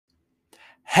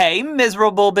Hey,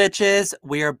 miserable bitches!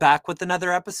 We are back with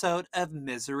another episode of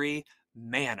Misery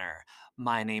Manor.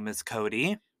 My name is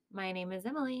Cody, My name is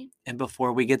Emily. and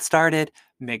before we get started,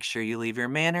 make sure you leave your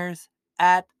manners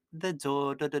at the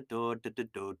door.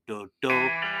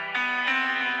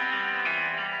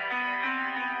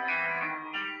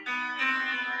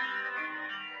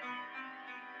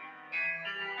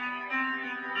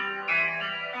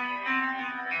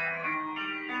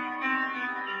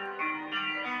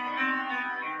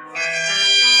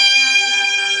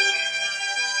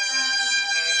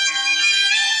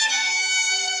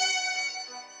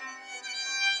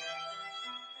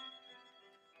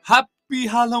 Happy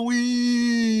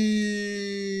Halloween!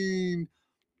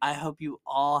 I hope you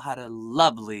all had a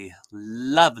lovely,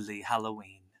 lovely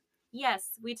Halloween.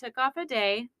 Yes, we took off a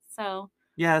day, so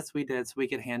Yes, we did, so we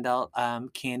could hand out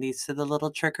candies to the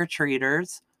little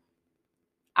trick-or-treaters.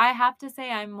 I have to say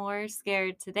I'm more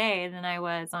scared today than I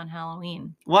was on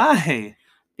Halloween Why?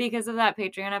 because of that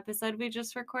Patreon episode we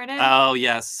just recorded. Oh,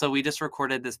 yes. So we just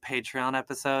recorded this Patreon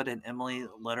episode, and Emily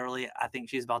literally, I think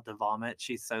she's about to vomit.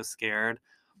 She's so scared.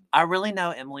 I really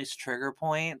know Emily's trigger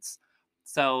points.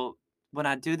 So when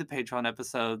I do the Patreon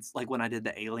episodes, like when I did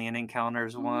the alien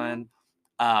encounters one,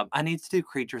 I need to do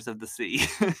creatures of the sea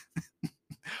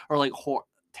or like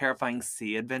terrifying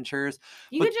sea adventures.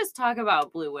 You could just talk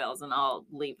about blue whales and I'll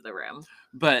leave the room.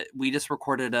 But we just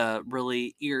recorded a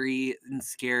really eerie and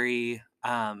scary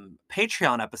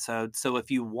Patreon episode. So if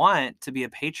you want to be a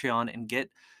Patreon and get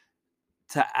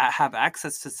to have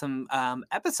access to some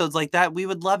episodes like that, we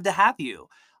would love to have you.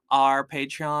 Our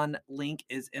Patreon link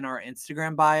is in our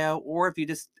Instagram bio, or if you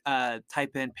just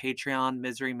type in Patreon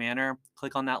Misery Manor,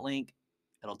 click on that link,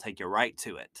 it'll take you right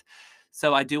to it.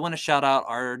 So I do want to shout out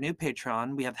our new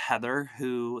Patreon. We have Heather,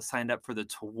 who signed up for the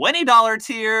 $20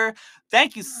 tier.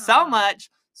 Thank you so much.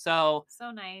 So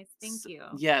nice. Thank you.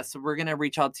 Yes, we're going to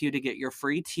reach out to you to get your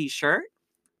free t-shirt.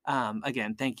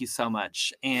 Again, thank you so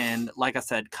much. And like I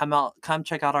said, come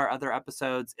check out our other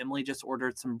episodes. Emily just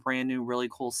ordered some brand new, really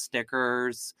cool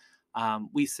stickers.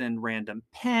 We send random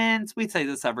pins. We say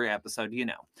this every episode,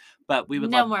 but we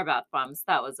would no more bath bombs.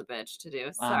 That was a bitch to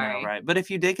do. Sorry. I know, right? But if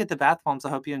you did get the bath bombs, I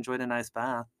hope you enjoyed a nice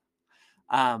bath.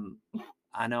 I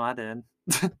know I did.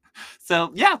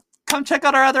 So yeah, come check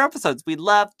out our other episodes. We'd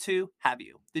love to have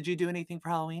you. Did you do anything for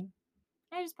Halloween?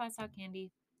 I just passed out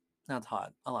candy. That's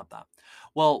hot. I love that.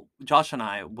 Well, Josh and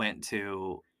I went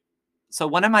to... So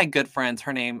one of my good friends,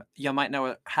 her name, you might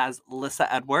know, has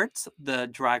Lissa Edwards, the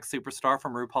drag superstar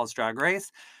from RuPaul's Drag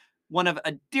Race. One of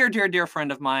a dear, dear, dear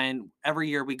friend of mine. Every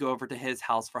year we go over to his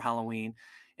house for Halloween,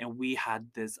 and we had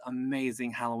this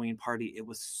amazing Halloween party. It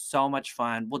was so much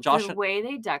fun. Well, Josh... The way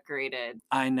they decorated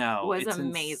I know. was it's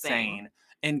amazing. Insane.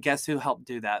 And guess who helped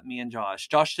do that? Me and Josh.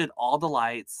 Josh did all the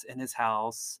lights in his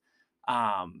house.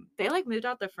 They moved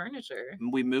out the furniture.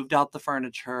 We moved out the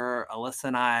furniture. Alyssa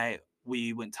and I,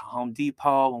 we went to Home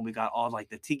Depot and we got all like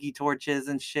the tiki torches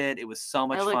and shit. It was so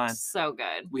much fun. So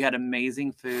good. We had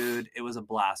amazing food. It was a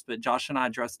blast. But Josh and I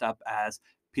dressed up as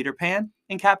Peter Pan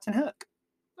and Captain Hook.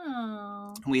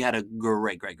 Oh. We had a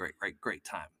great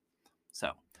time.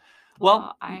 So,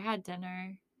 well, I had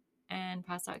dinner and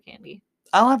passed out candy.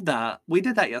 I love that. We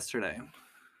did that yesterday.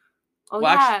 Oh,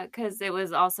 well, yeah, because it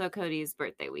was also Cody's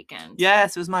birthday weekend.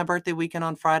 Yes, it was my birthday weekend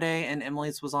on Friday, and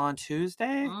Emily's was on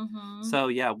Tuesday. Mm-hmm. So,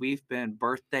 yeah, we've been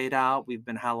birthdayed out. We've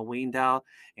been Halloweened out.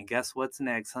 And guess what's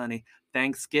next, honey?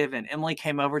 Thanksgiving. Emily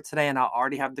came over today, and I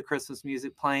already have the Christmas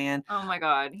music playing. Oh, my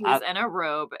God. He was in a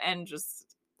robe and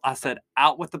just... I said,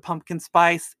 out with the pumpkin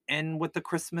spice and with the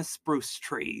Christmas spruce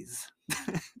trees.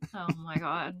 Oh, my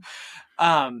God.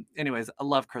 Anyways, I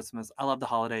love Christmas. I love the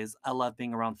holidays. I love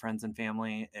being around friends and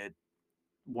family. It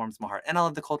warms my heart. And I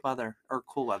love the cold weather or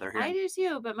cool weather here. I do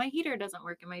too, but my heater doesn't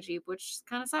work in my Jeep, which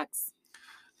kind of sucks.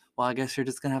 Well, I guess you're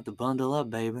just going to have to bundle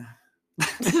up, baby.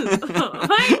 Oh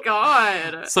my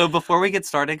God. So before we get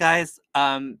started, guys,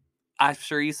 I'm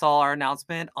sure you saw our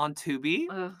announcement on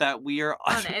Tubi that we are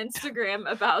on Instagram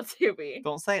about Tubi.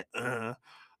 Don't say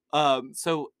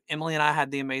so Emily and I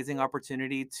had the amazing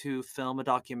opportunity to film a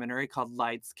documentary called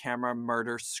Lights, Camera,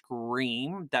 Murder,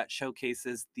 Scream that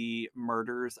showcases the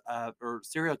murders of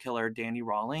serial killer Danny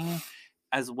Rawling,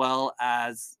 as well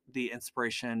as the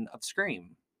inspiration of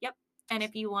Scream. Yep. And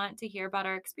if you want to hear about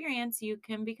our experience, you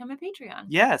can become a Patreon.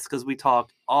 Yes, because we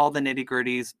talk all the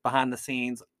nitty-gritties, behind the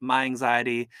scenes, my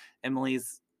anxiety,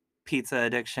 Emily's pizza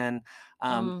addiction,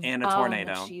 and a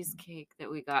tornado. The cheesecake that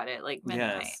we got at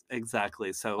midnight. Yes,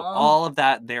 exactly. So all of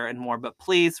that there and more. But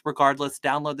please, regardless,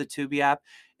 download the Tubi app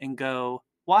and go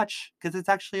watch because it's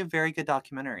actually a very good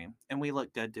documentary, and we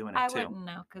look good doing it I too. wouldn't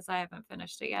know because I haven't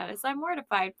finished it yet. So I'm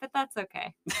mortified, but that's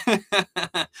okay.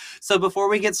 So before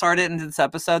we get started into this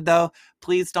episode, though,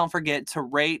 please don't forget to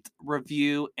rate,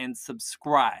 review, and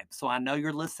subscribe. So I know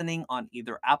you're listening on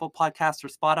either Apple Podcasts or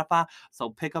Spotify. So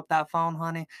pick up that phone,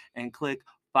 honey, and click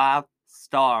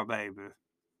 5-star, baby.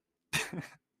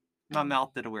 My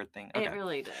mouth did a weird thing. It Okay.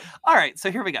 really did. All right,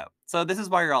 so here we go. So this is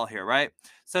why you're all here, right?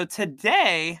 So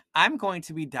today I'm going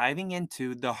to be diving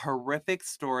into the horrific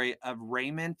story of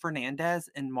Raymond Fernandez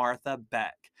and Martha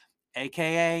Beck,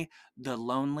 aka the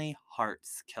Lonely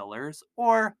Hearts Killers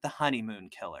or the Honeymoon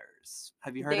Killers.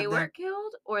 Have you heard They of were them?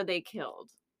 killed or they killed?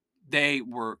 They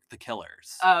were the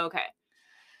killers. Oh, okay.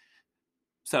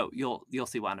 So you'll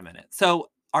see why in a minute.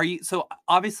 So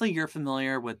obviously you're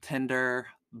familiar with Tinder,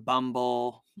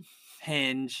 Bumble,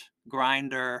 Hinge,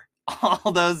 Grinder,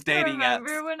 all those dating apps.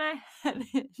 Remember when I had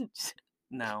Hinge?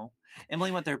 No.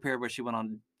 Emily went through a period where she went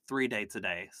on 3 dates a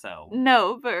day, so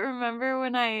No, but remember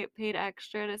when I paid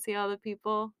extra to see all the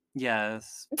people?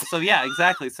 yes. So, yeah,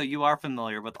 exactly. So you are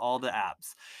familiar with all the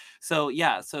apps. So,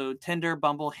 yeah, so Tinder,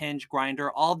 Bumble, Hinge, Grinder,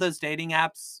 all those dating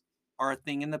apps are a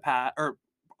thing in the past or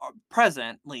are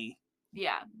presently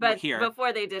Yeah, but here.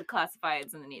 before they did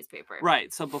classifieds in the newspaper.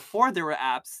 Right. So before there were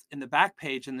apps in the back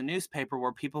page in the newspaper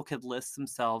where people could list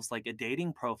themselves like a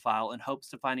dating profile in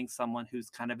hopes of finding someone who's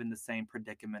kind of in the same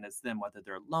predicament as them, whether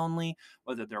they're lonely,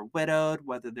 whether they're widowed,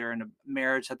 whether they're in a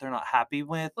marriage that they're not happy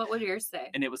with. What would yours say?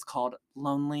 And it was called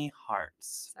Lonely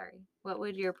Hearts. Sorry. What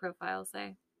would your profile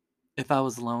say? If I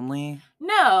was lonely,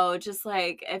 No, just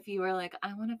like if you were like,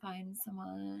 I want to find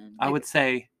someone. I would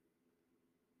say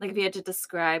Like if you had to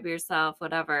describe yourself,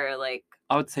 whatever, like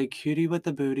cutie with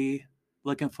the booty,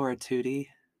 looking for a tootie.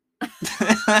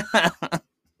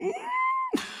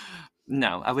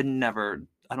 No, I would never.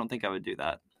 I don't think I would do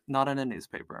that. Not in a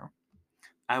newspaper.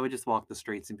 I would just walk the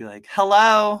streets and be like,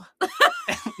 hello,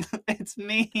 it's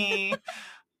me.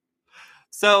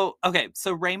 So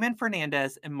Raymond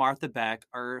Fernandez and Martha Beck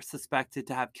are suspected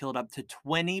to have killed up to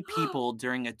 20 people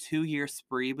during a 2-year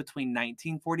spree between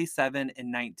 1947 and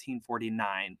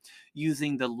 1949,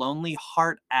 using the Lonely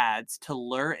Heart ads to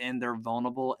lure in their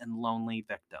vulnerable and lonely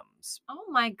victims. oh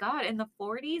my God, in the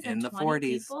 40s In and the 20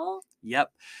 40s. people?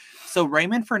 Yep. So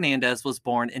Raymond Fernandez was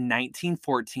born in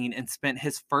 1914 and spent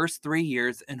his first 3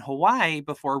 years in Hawaii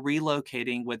before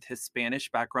relocating with his Spanish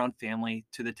background family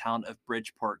to the town of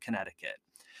Bridgeport, Connecticut.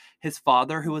 His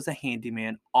father, who was a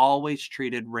handyman, always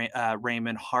treated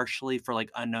Raymond harshly for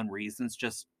like unknown reasons,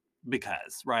 just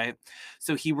because, right?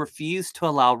 So he refused to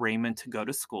allow Raymond to go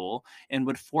to school and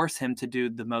would force him to do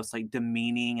the most like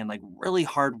demeaning and like really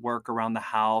hard work around the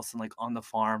house and like on the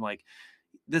farm. Like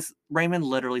this Raymond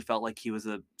literally felt like he was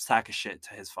a sack of shit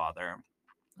to his father.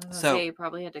 I was So say you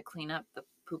probably had to clean up the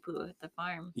poo-poo at the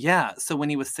farm. yeah, so when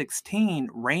he was 16,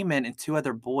 Raymond and 2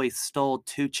 other boys stole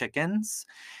 2 chickens,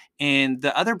 and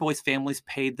the other boys' families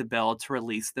paid the bill to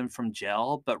release them from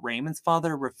jail, but Raymond's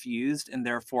father refused and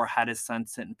therefore had his son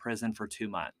sent in prison for 2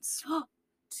 months. 2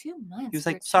 He months was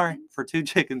for like, sorry, chickens? for 2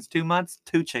 chickens, 2 months,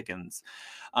 2 chickens.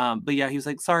 But yeah, he was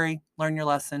like, sorry, learn your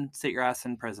lesson, sit your ass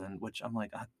in prison, which I'm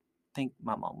like, I think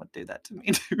my mom would do that to me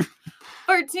too.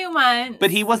 For 2 months. But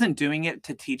he wasn't doing it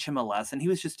to teach him a lesson. He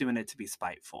was just doing it to be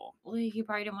spiteful. Well, he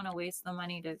probably didn't want to waste the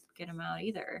money to get him out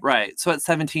either. Right. So at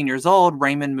 17 years old,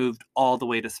 Raymond moved all the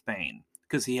way to Spain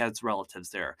because he has relatives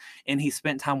there. And he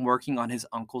spent time working on his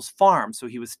uncle's farm. So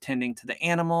he was tending to the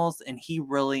animals and he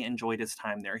really enjoyed his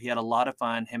time there. He had a lot of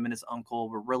fun. Him and his uncle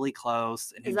were really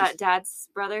close. And Is that Dad's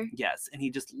brother? Yes, and he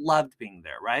just loved being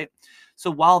there, right?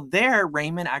 So while there,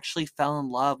 Raymond actually fell in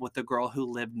love with the girl who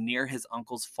lived near his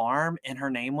uncle's farm, and her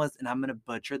name was, and I'm going to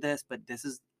butcher this, but this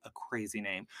is a crazy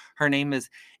name. Her name is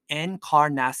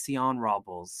Encarnacion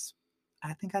Robles.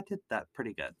 I think I did that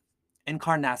pretty good.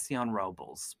 Encarnacion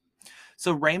Robles.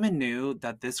 So Raymond knew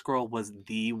that this girl was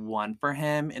the one for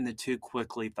him, and the two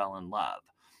quickly fell in love.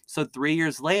 So 3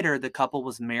 years later, the couple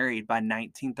was married by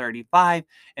 1935,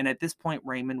 and at this point,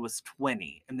 Raymond was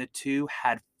 20, and the two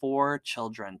had 4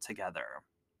 children together.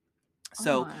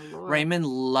 So my Lord. Raymond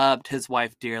loved his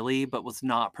wife dearly, but was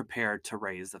not prepared to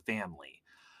raise a family.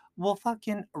 Well,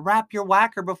 fucking wrap your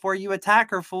whacker before you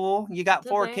attack her, fool. You got Did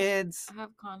 4 they kids.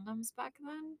 have condoms back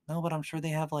then? No, but I'm sure they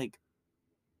have like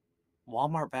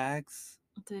Walmart bags.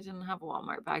 They didn't have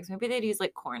Walmart bags. Maybe they'd use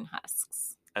like corn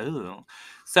husks. Oh,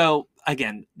 so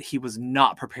again, he was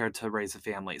not prepared to raise a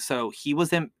family. So he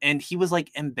was and he was like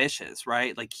ambitious,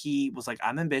 right? Like he was like,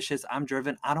 I'm ambitious, I'm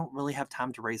driven, I don't really have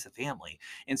time to raise a family.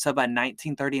 And so by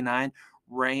 1939,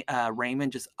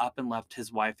 Raymond just up and left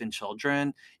his wife and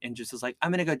children and just was like,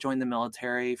 I'm going to go join the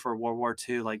military for World War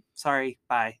II. Like, sorry,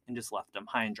 bye. And just left him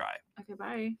high and dry. Okay,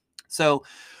 bye. So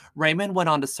Raymond went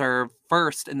on to serve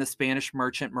first in the Spanish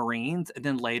Merchant Marines and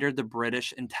then later the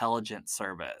British Intelligence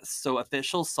Service. So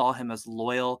officials saw him as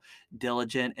loyal,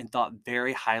 diligent, and thought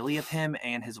very highly of him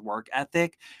and his work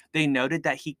ethic. They noted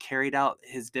that he carried out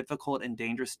his difficult and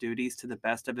dangerous duties to the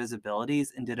best of his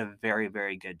abilities and did a very,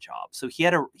 very good job. So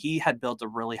he had built a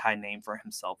really high name for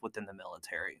himself within the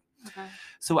military. Okay.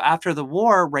 So after the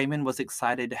war, Raymond was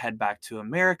excited to head back to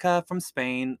America from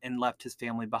Spain and left his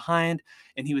family behind.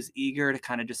 And he was eager to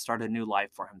kind of just start a new life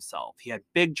for himself. He had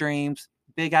big dreams,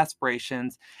 big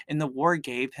aspirations, and the war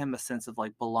gave him a sense of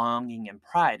like belonging and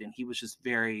pride. And he was just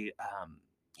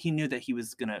he knew that he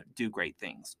was going to do great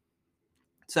things.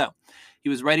 So he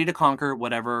was ready to conquer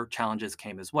whatever challenges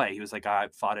came his way. He was like, I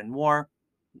fought in war.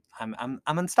 I'm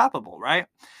unstoppable, right?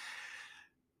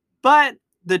 But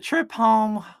the trip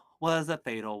home was a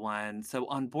fatal one. So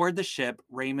on board the ship,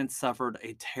 Raymond suffered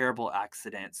a terrible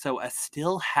accident. So a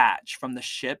steel hatch from the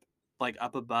ship, like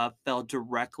up above, fell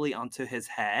directly onto his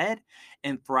head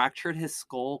and fractured his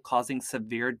skull, causing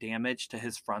severe damage to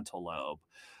his frontal lobe.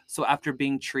 So after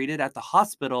being treated at the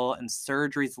hospital and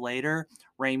surgeries later,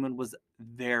 Raymond was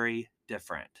very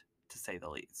different, to say the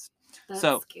least. That's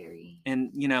So, scary.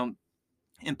 and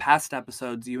in past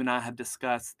episodes, you and I have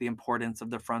discussed the importance of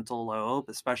the frontal lobe,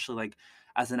 especially like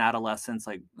as an adolescent,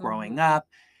 like growing Mhm. up,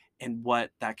 and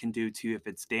what that can do to you if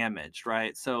it's damaged,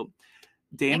 right? So,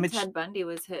 I think damaged Ted Bundy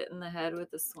was hit in the head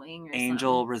with a swing or something.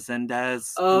 Angel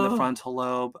Resendez in the Oh, frontal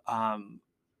lobe,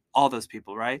 all those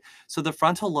people, right? So, the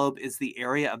frontal lobe is the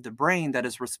area of the brain that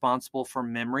is responsible for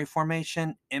memory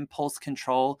formation, impulse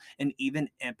control, and even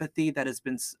empathy that has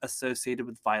been associated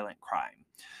with violent crime.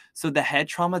 So the head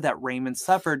trauma that Raymond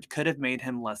suffered could have made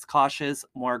him less cautious,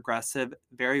 more aggressive,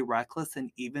 very reckless,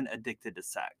 and even addicted to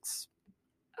sex.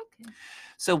 okay.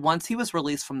 So once he was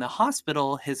released from the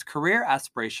hospital, his career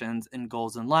aspirations and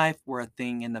goals in life were a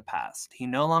thing in the past. He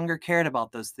no longer cared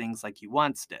about those things like he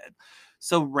once did.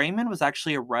 So Raymond was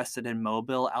actually arrested in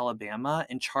Mobile, Alabama,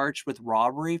 and charged with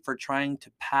robbery for trying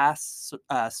to pass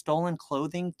stolen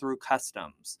clothing through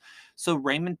customs. So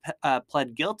Raymond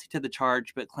pled guilty to the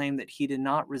charge, but claimed that he did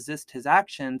not resist his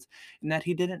actions and that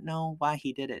he didn't know why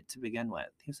he did it to begin with.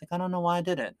 He was like, I don't know why I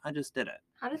did it. I just did it.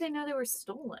 How did they know they were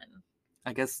stolen?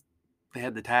 I guess they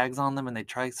had the tags on them and they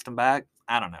traced them back.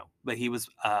 I don't know, but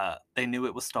they knew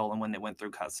it was stolen when they went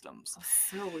through customs. Oh,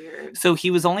 so weird. So he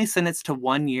was only sentenced to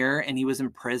 1 year and he was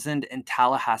imprisoned in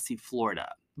Tallahassee, Florida.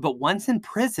 But once in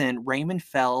prison, Raymond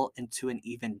fell into an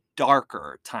even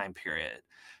darker time period.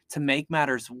 To make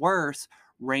matters worse,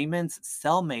 Raymond's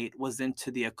cellmate was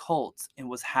into the occult and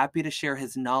was happy to share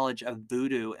his knowledge of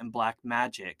voodoo and black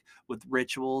magic with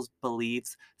rituals,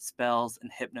 beliefs, spells,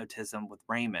 and hypnotism with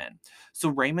Raymond. So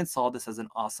Raymond saw this as an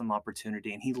awesome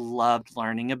opportunity and he loved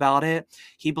learning about it.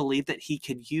 He believed that he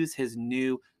could use his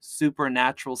new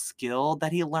supernatural skill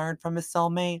that he learned from his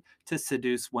cellmate to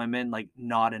seduce women, like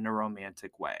not in a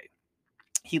romantic way.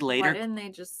 He Why later, didn't they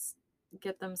just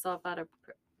get themselves out of?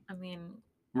 I mean,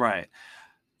 right.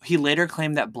 He later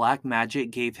claimed that black magic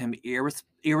gave him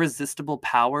irresistible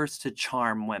powers to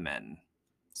charm women.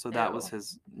 So that was ew.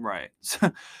 his right.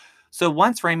 So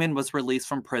once Raymond was released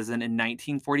from prison in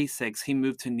 1946, he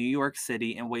moved to New York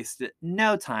City and wasted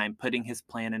no time putting his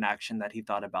plan in action that he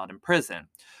thought about in prison.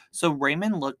 So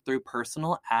Raymond looked through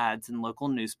personal ads in local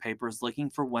newspapers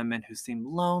looking for women who seemed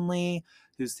lonely,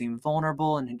 who seemed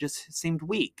vulnerable, and who just seemed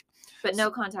weak. But no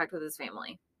contact with his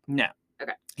family. No,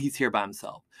 Okay. he's here by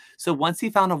himself. So once he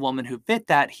found a woman who fit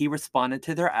that, he responded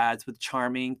to their ads with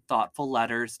charming, thoughtful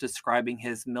letters describing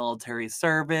his military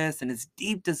service and his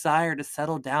deep desire to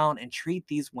settle down and treat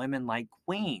these women like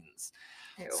queens.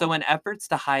 So, Ew. in efforts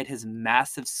to hide his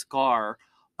massive scar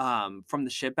from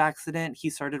the ship accident, he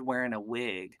started wearing a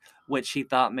wig, which he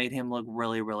thought made him look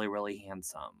really, really, really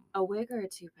handsome. A wig or a No,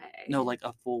 toupee? like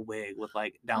a full wig with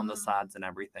like down the Oh, sides and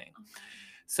everything. okay.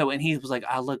 So, and he was like,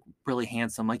 I look really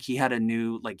handsome. Like he had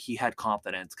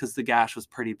confidence because the gash was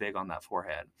pretty big on that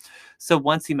forehead. So,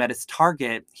 once he met his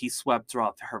target, he swept her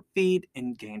off her feet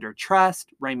and gained her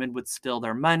trust. Raymond would steal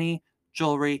their money,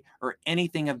 jewelry, or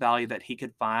anything of value that he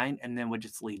could find, and then would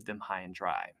just leave them high and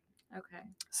dry. Okay.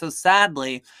 So,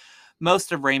 sadly,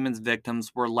 most of Raymond's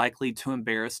victims were likely too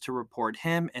embarrassed to report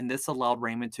him, and this allowed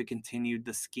Raymond to continue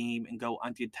the scheme and go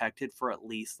undetected for at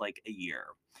least like a year.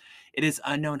 It is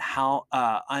unknown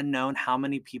how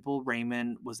many people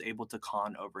Raymond was able to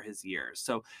con over his years.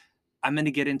 So I'm going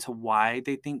to get into why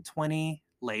they think 20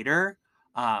 later,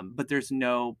 but there's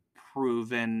no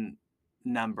proven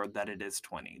number that it is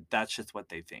 20. That's just what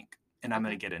they think. And I'm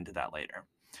going Okay. to get into that later.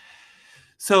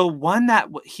 So one that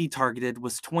he targeted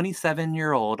was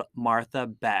 27-year-old Martha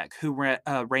Beck, who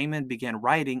Raymond began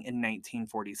writing in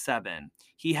 1947.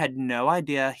 He had no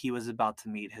idea he was about to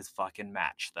meet his fucking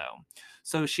match, though.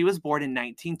 So she was born in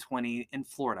 1920 in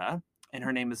Florida, and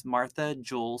her name is Martha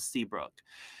Jewel Seabrook.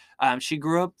 She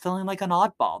grew up feeling like an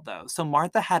oddball, though. So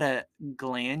Martha had a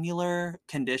glandular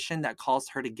condition that caused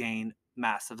her to gain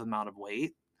massive amount of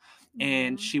weight,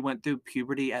 and Mhm. she went through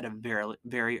puberty at a very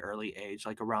very early age,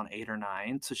 like around 8 or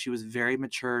 9. So she was very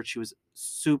mature. She was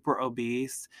super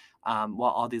obese, while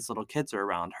all these little kids are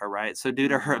around her, right? So due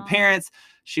to her Aw, appearance,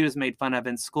 she was made fun of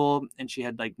in school, and she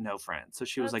had like no friends. So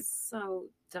she was that's like so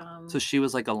so dumb. she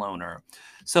was like a loner.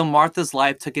 So Martha's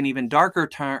life took an even darker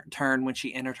turn when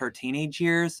she entered her teenage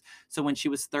years. So when she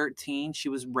was 13, she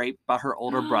was raped by her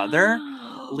older brother,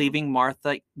 leaving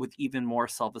Martha with even more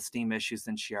self-esteem issues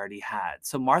than she already had.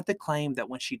 So Martha claimed that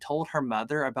when she told her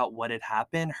mother about what had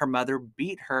happened, her mother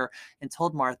beat her and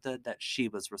told Martha that she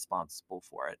was responsible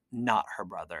for it, not her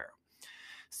brother.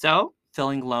 So,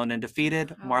 feeling alone and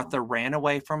defeated, Oh, Martha ran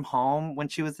away from home when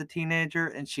she was a teenager,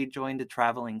 and she joined a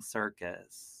traveling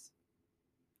circus.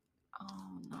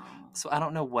 oh no. So I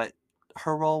don't know what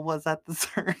her role was at the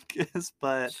circus,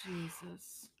 but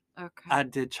Jesus. Okay. I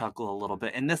did chuckle a little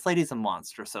bit. And this lady's a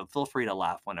monster, so feel free to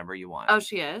laugh whenever you want. Oh,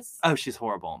 she is? Oh, she's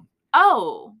horrible.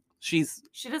 Oh, She's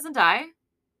she doesn't die?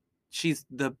 she's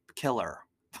the killer.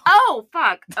 Oh,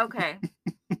 fuck. Okay.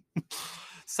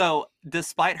 So,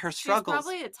 despite her She's struggles,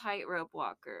 probably a tightrope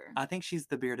walker. I think she's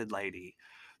the bearded lady.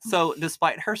 So,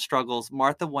 despite her struggles,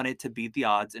 Martha wanted to beat the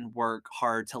odds and work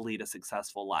hard to lead a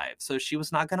successful life. So, she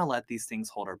was not going to let these things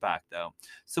hold her back, though.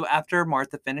 So, after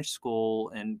Martha finished school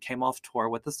and came off tour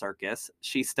with the circus,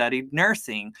 she studied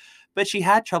nursing, but she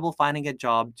had trouble finding a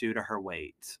job due to her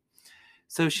weight.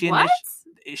 So, What?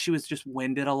 she was just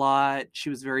winded a lot. She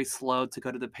was very slow to go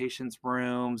to the patients'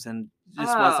 rooms and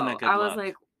just wasn't a Oh, good I was look.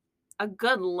 like, a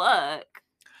good look.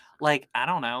 Like, I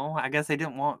don't know. I guess they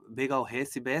didn't want big old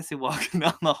hissy Bessie walking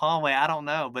down the hallway. I don't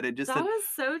know, but That was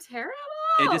so it just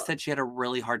terrible. said she had a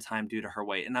really hard time due to her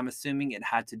weight, and I'm assuming it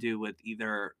had to do with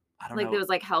either, I don't Like, there know, was,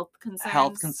 like, health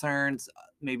health concerns? concerns.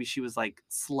 Maybe she was like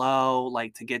slow,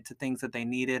 like to get to things that they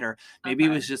needed, or maybe it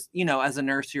Okay. was just, as a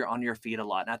nurse, you're on your feet a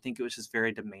lot, and I think it was just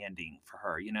very demanding for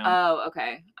her. Oh,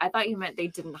 okay. I thought you meant they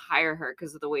didn't hire her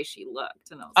because of the way she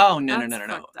looked, and I was like, Oh, no, no, no, "That's no,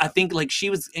 no. fucked I up." think like she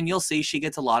was, and you'll see she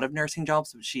gets a lot of nursing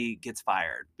jobs, but she gets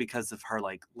fired because of her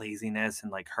like laziness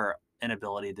and like her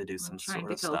inability to do I'm some trying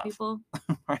sort to of kill stuff. people.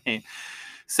 Right.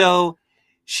 So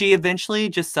she eventually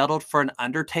just settled for an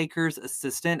undertaker's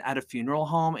assistant at a funeral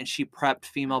home, and she prepped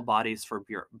female bodies for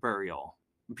burial.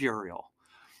 Burial.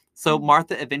 So Mhm.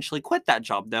 Martha eventually quit that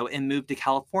job though and moved to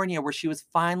California, where she was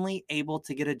finally able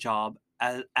to get a job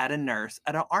at a nurse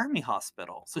at an army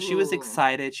hospital. So she was Ooh.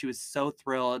 excited. She was so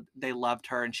thrilled. They loved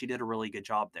her, and she did a really good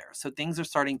job there. So things are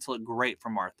starting to look great for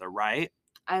Martha, right?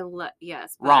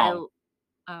 Yes, but Wrong.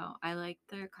 I like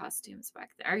their costumes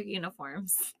back there,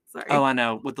 uniforms. Oh, Sorry. I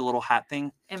know, with the little hat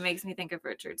thing. It makes me think of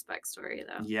Richard's backstory,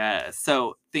 though. Yes.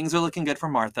 So things are looking good for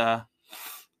Martha,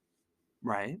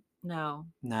 right? No.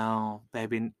 No,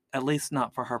 baby, at least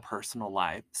not for her personal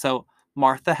life. So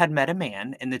Martha had met a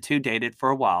man, and the two dated for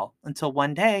a while until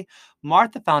one day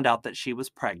Martha found out that she was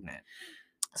pregnant.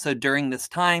 So during this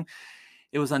time,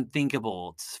 it was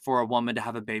unthinkable for a woman to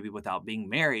have a baby without being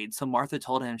married. So Martha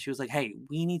told him, she was like, "Hey,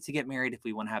 we need to get married if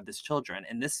we want to have this children."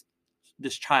 And this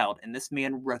child, and this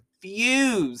man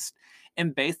refused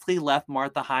and basically left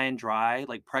Martha high and dry,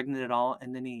 like pregnant at all,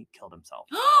 and then he killed himself.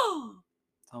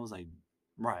 I was like,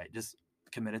 right, just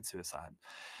committed suicide.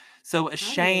 So That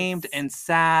ashamed is and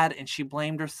sad, and she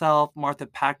blamed herself. Martha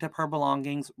packed up her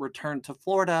belongings, returned to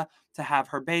Florida to have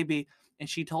her baby, and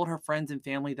she told her friends and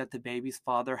family that the baby's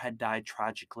father had died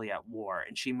tragically at war.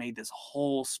 And she made this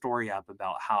whole story up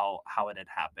about how it had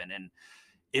happened, and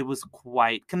it was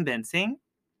quite convincing.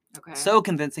 okay. So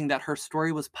convincing that her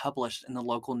story was published in the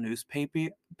local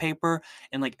newspaper,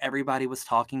 and like everybody was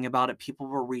talking about it. People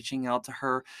were reaching out to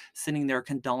her, sending their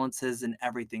condolences and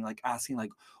everything, like asking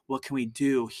like, what can we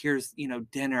do? Here's,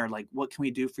 dinner, like what can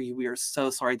we do for you? We are so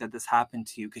sorry that this happened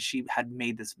to you, because she had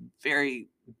made this very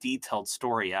detailed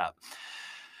story up.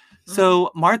 Mm.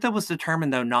 So Martha was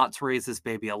determined though not to raise this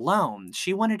baby alone.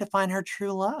 She wanted to find her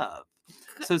true love.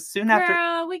 So soon after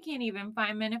Girl, we can't even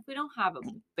find men if we don't have a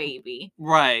baby.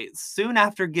 Right. Soon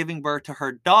after giving birth to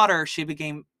her daughter, she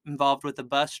became involved with a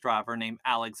bus driver named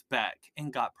Alex Beck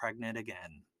and got pregnant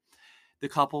again. The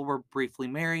couple were briefly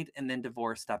married and then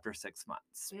divorced after 6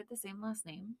 months. We had the same last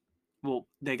name. Well,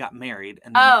 they got married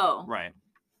and then, Oh, right.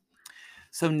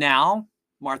 So now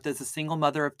Martha's a single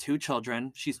mother of 2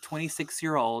 children. She's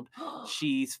 26-year-old.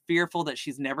 She's fearful that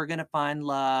she's never gonna find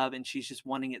love, and she's just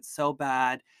wanting it so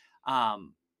bad.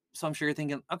 Um, so I'm sure you're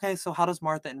thinking, "Okay, so how does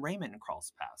Martha and Raymond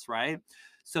cross paths," right?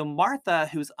 So Martha,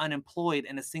 who's unemployed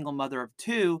and a single mother of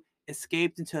 2,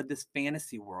 escaped into this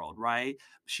fantasy world, right?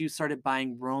 She started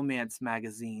buying romance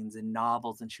magazines and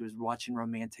novels, and she was watching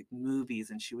romantic movies,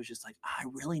 and she was just like, "I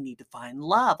really need to find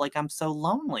love, like, I'm so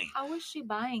lonely." How was she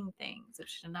buying things if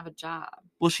she didn't have a job?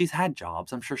 Well, she's had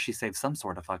jobs. I'm sure she saved some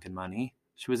sort of fucking money.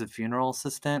 She was a funeral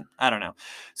assistant. I don't know.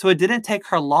 So it didn't take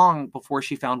her long before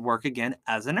she found work again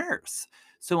as a nurse.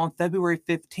 So on February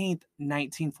 15th,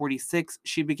 1946,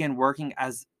 she began working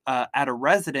as at a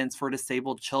residence for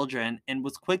disabled children and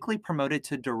was quickly promoted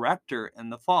to director in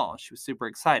the fall. She was super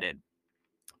excited.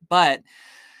 But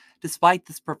despite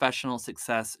this professional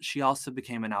success, she also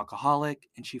became an alcoholic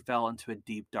and she fell into a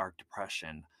deep, dark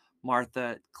depression.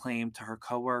 Martha claimed to her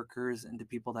coworkers and to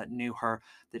people that knew her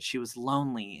that she was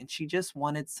lonely and she just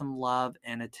wanted some love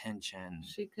and attention.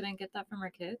 She couldn't get that from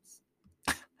her kids?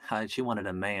 She wanted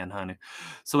a man, honey.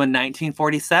 So in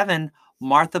 1947,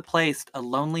 Martha placed a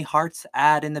Lonely Hearts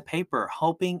ad in the paper,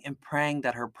 hoping and praying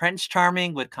that her Prince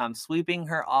Charming would come sweeping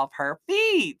her off her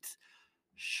feet.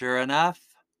 Sure enough,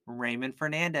 Raymond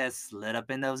Fernandez slid up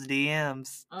in those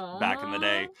DMs back in the Aw.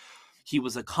 day. He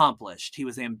was accomplished, he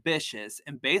was ambitious,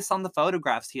 and based on the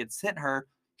photographs he had sent her,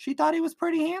 she thought he was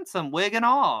pretty handsome, wig and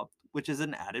all, which is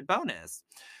an added bonus.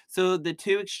 So the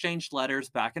two exchanged letters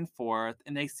back and forth,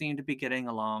 and they seemed to be getting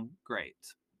along great.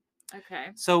 Okay.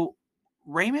 So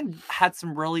Raymond had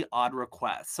some really odd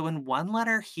requests. So in one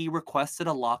letter, he requested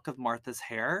a lock of Martha's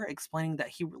hair, explaining that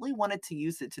he really wanted to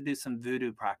use it to do some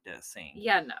voodoo practicing.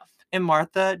 Yeah, no. And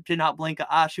Martha did not blink an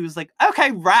eye. She was like,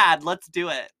 "Okay, rad, let's do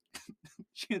it."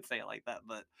 She didn't say it like that,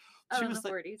 but Oh, she in the was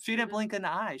like, 40s. she didn't blink an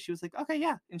eye. She was like, "Okay,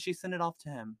 yeah," and she sent it off to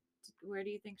him. Where do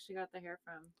you think she got the hair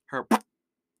from? Her.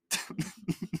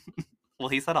 Well,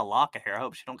 he said a lock of hair. I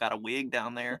hope she don't got a wig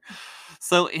down there.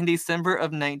 So in December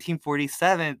of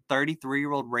 1947,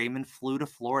 33-year-old Raymond flew to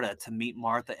Florida to meet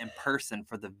Martha in person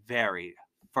for the very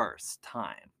first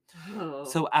time. Oh.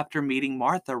 So after meeting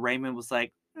Martha, Raymond was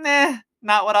like, "Nah,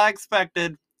 not what I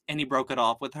expected." And he broke it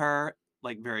off with her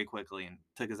like very quickly and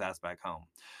took his ass back home.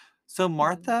 So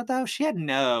Martha, though, she had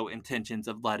no intentions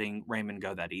of letting Raymond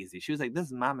go that easy. She was like, "This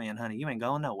is my man, honey. You ain't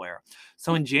going nowhere."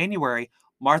 So in January,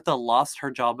 Martha lost her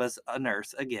job as a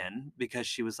nurse again because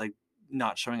she was like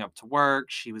not showing up to work.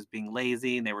 She was being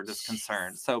lazy and they were just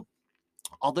concerned. Jeez. So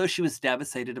although she was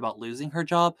devastated about losing her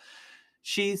job,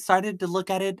 she started to look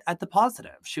at it at the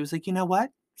positive. She was like, "You know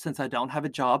what? Since I don't have a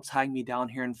job tying me down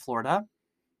here in Florida,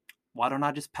 why don't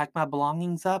I just pack my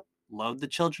belongings up, load the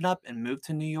children up, and move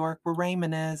to New York where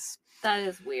Raymond is?" That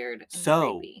is weird and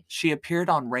So creepy. she appeared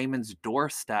on Raymond's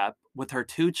doorstep with her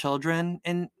 2 children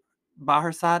and by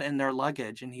her side and their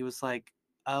luggage. And he was like,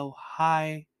 "Oh,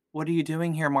 hi. What are you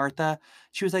doing here, Martha?"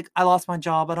 She was like, "I lost my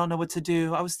job. I don't know what to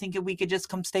do. I was thinking we could just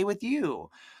come stay with you."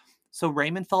 So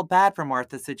Raymond felt bad for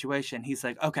Martha's situation. He's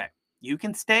like, "Okay, you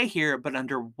can stay here, but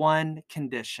under one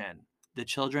condition. The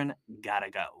children gotta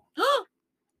go."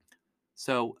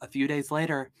 So a few days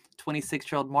later,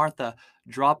 26-year-old Martha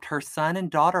dropped her son and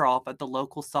daughter off at the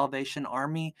local Salvation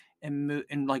Army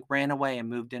and like ran away and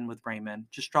moved in with Raymond.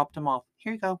 Just dropped him off.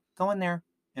 "Here you go in there,"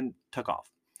 and took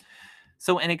off.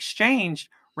 So in exchange,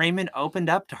 Raymond opened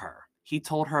up to her. He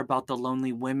told her about the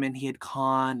lonely women he had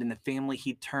conned and the family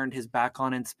he turned his back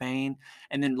on in Spain.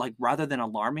 And then, like, rather than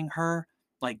alarming her,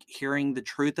 like hearing the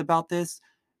truth about this,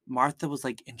 Martha was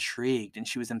like intrigued and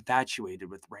she was infatuated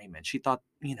with Raymond. She thought,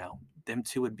 them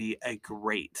two would be a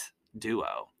great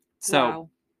duo. So Wow.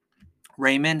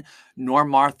 Raymond nor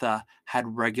Martha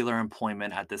had regular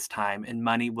employment at this time, and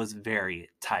money was very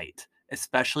tight,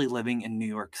 especially living in New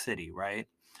York City, right?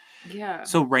 Yeah.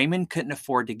 So Raymond couldn't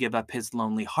afford to give up his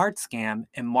Lonely Heart scam,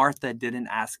 and Martha didn't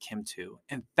ask him to.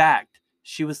 In fact,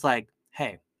 she was like,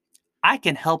 "Hey, I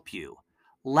can help you.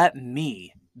 Let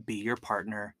me be your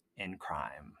partner in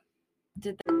crime."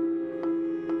 Did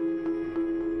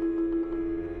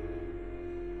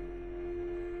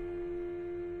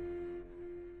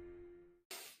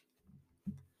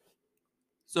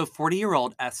So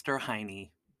 40-year-old Esther Heine,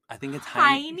 I think it's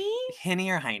Heiny? Henny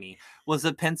or Heine, was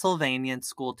a Pennsylvanian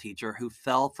school teacher who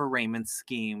fell for Raymond's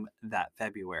scheme that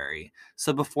February.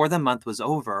 So before the month was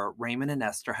over, Raymond and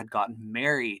Esther had gotten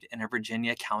married in a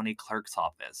Virginia county clerk's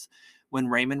office. When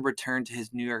Raymond returned to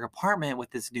his New York apartment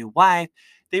with his new wife,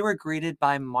 they were greeted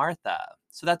by Martha.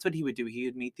 So that's what he would do. He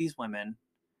would meet these women,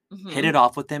 hit Mm-hmm. it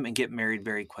off with them, and get married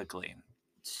very quickly.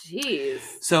 Jeez.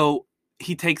 So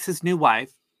he takes his new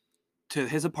wife to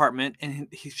his apartment and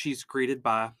she's greeted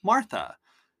by Martha.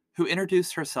 who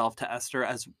introduced herself to Esther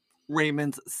as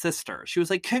Raymond's sister. She was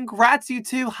like, "Congrats, you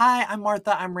two. Hi, I'm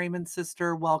Martha. I'm Raymond's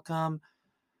sister. Welcome."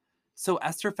 So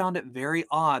Esther found it very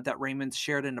odd that Raymond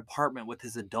shared an apartment with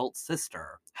his adult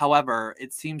sister. However,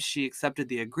 it seems she accepted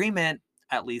the agreement,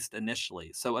 at least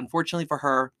initially. So unfortunately for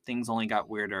her, things only got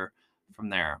weirder from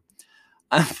there.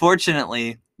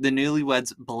 Unfortunately, the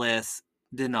newlyweds' bliss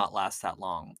did not last that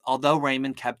long. Although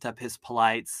Raymond kept up his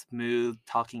polite, smooth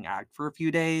talking act for a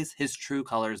few days, his true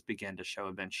colors began to show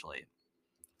eventually.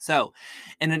 So,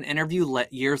 in an interview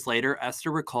years later,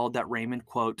 Esther recalled that Raymond,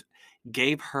 quote,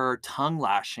 gave her tongue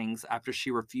lashings after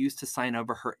she refused to sign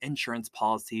over her insurance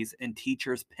policies and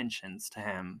teachers' pensions to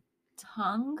him.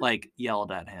 Tongue? Like,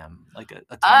 yelled at him, like a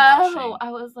tongue Oh, lashing.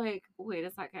 I was like, wait a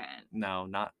second. No,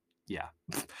 not, yeah.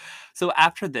 So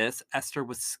after this, Esther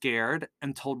was scared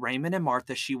and told Raymond and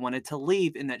Martha she wanted to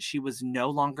leave and that she was no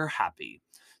longer happy.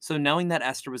 So knowing that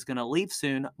Esther was going to leave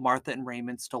soon, Martha and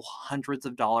Raymond stole hundreds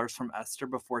of dollars from Esther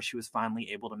before she was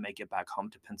finally able to make it back home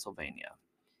to Pennsylvania.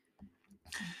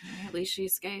 Okay, at least she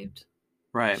escaped.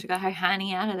 Right. She got her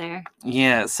honey out of there.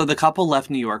 Yeah, so the couple left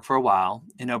New York for a while,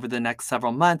 and over the next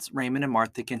several months, Raymond and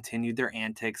Martha continued their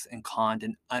antics and conned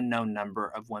an unknown number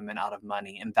of women out of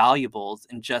money and valuables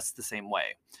in just the same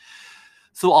way.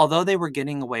 So, although they were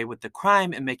getting away with the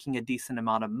crime and making a decent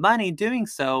amount of money doing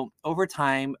so, over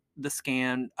time, the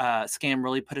scam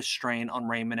really put a strain on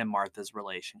Raymond and Martha's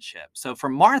relationship. So, for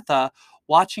Martha,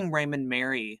 watching Raymond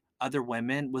marry other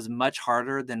women was much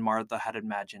harder than Martha had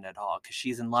imagined at all because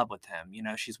she's in love with him. You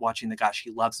know, she's watching the guy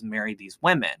she loves marry these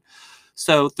women.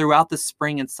 So, throughout the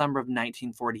spring and summer of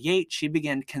 1948, she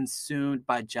began consumed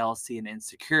by jealousy and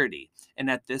insecurity. And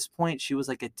at this point, she was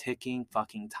like a ticking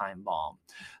fucking time bomb.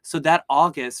 So that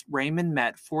August, Raymond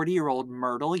met 40-year-old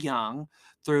Myrtle Young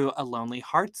through a Lonely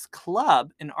Hearts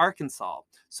Club in Arkansas.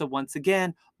 So once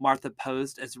again, Martha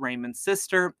posed as Raymond's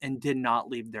sister and did not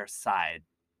leave their side.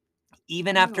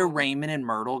 Even after Ew. Raymond and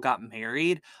Myrtle got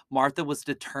married, Martha was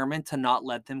determined to not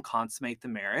let them consummate the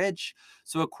marriage.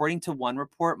 So, according to one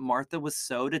report, Martha was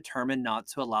so determined not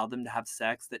to allow them to have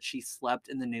sex that she slept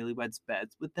in the newlyweds'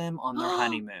 beds with them on their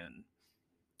honeymoon.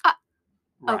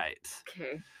 Right.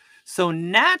 Okay. So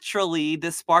naturally,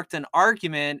 this sparked an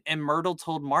argument, and Myrtle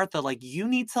told Martha, like, you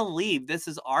need to leave. This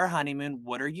is our honeymoon.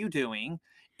 What are you doing?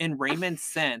 And Raymond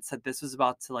sensed that this was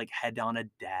about to like head down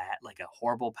like a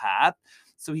horrible path.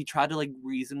 So he tried to like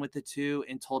reason with the two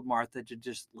and told Martha to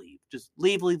just leave. Just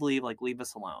leave, like leave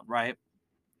us alone, right?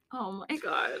 Oh my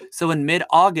God. So in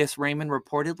mid-August, Raymond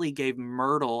reportedly gave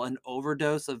Myrtle an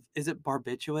overdose of, is it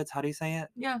barbiturates? How do you say it?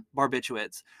 Yeah.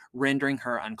 Barbiturates, rendering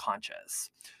her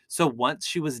unconscious. So once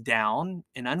she was down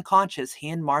and unconscious, he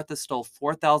and Martha stole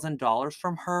 $4,000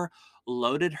 from her,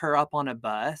 loaded her up on a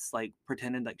bus, like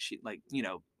pretended like she, like, you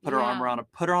know, put her arm around her,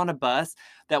 put her on a bus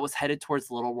that was headed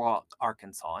towards Little Rock,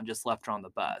 Arkansas, and just left her on the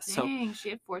bus. Dang, she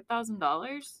had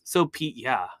 $4,000? So Pete,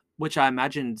 yeah, which I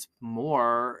imagine's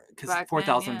more because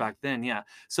 4,000 back then, yeah.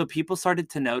 So people started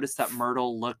to notice that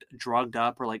Myrtle looked drugged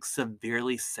up or like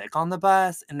severely sick on the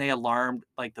bus, and they alarmed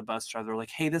like the bus driver,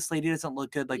 like, "Hey, this lady doesn't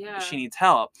look good. Like, she needs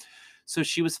help." So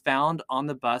she was found on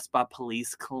the bus by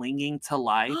police clinging to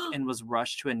life and was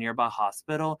rushed to a nearby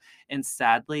hospital. And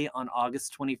sadly, on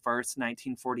August 21st,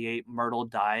 1948, Myrtle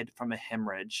died from a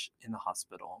hemorrhage in the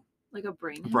hospital. Like a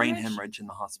brain hemorrhage? Brain hemorrhage in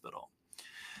the hospital.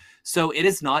 So it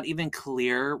is not even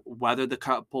clear whether the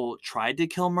couple tried to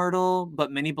kill Myrtle,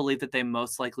 but many believe that they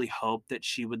most likely hoped that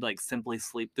she would like simply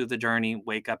sleep through the journey,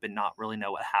 wake up and not really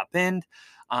know what happened.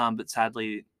 But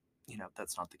sadly, you know,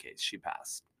 that's not the case. She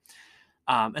passed.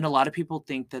 And a lot of people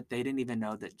think that they didn't even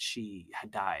know that she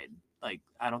had died. Like,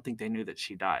 I don't think they knew that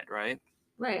she died, right?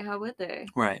 Right, how would they?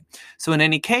 Right. So in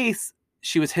any case,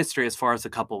 she was history as far as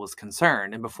the couple was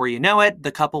concerned. And before you know it,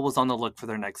 the couple was on the look for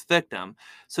their next victim.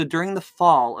 So during the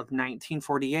fall of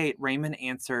 1948, Raymond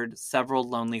answered several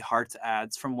Lonely Hearts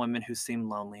ads from women who seemed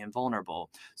lonely and vulnerable.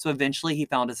 So eventually he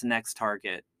found his next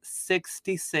target,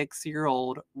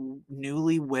 66-year-old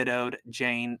newly widowed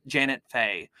Janet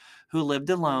Fay, who lived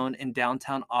alone in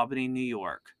downtown Albany, New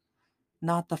York.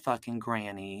 Not the fucking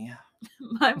granny.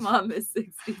 My mom is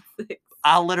 66.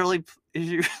 I literally,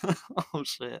 oh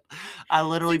shit.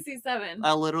 67.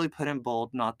 I literally put in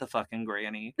bold, not the fucking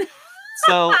granny.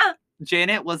 So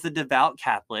Janet was a devout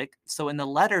Catholic. So in the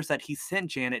letters that he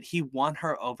sent Janet, he won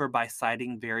her over by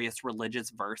citing various religious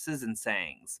verses and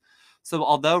sayings. So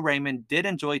although Raymond did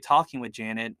enjoy talking with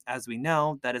Janet, as we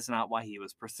know, that is not why he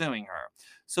was pursuing her.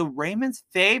 So Raymond's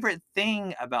favorite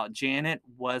thing about Janet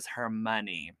was her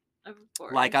money. Of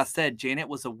course. Like I said, Janet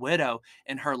was a widow,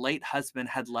 and her late husband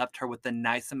had left her with a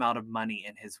nice amount of money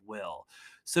in his will.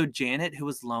 So Janet, who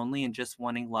was lonely and just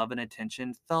wanting love and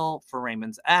attention, fell for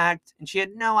Raymond's act, and she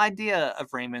had no idea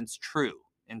of Raymond's true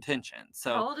intention. How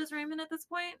So old is Raymond at this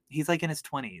point? he's like in his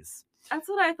 20s. That's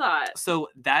what I thought. So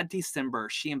that December,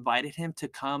 she invited him to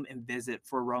come and visit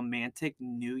for a romantic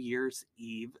New Year's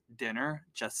Eve dinner,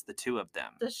 just the two of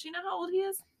them. Does she know how old he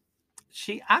is?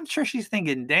 I'm sure she's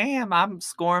thinking, damn, I'm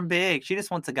scoring big. She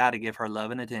just wants a guy to give her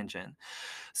love and attention.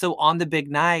 So on the big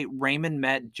night, Raymond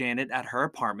met Janet at her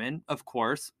apartment. Of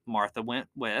course, Martha went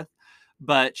with,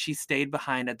 but she stayed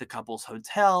behind at the couple's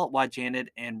hotel while Janet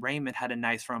and Raymond had a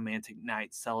nice romantic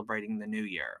night celebrating the new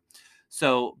year.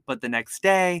 So, but the next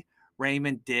day,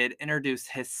 Raymond did introduce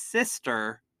his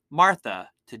sister, Martha,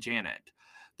 to Janet.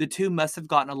 The two must have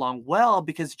gotten along well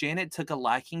because Janet took a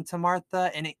liking to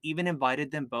Martha and even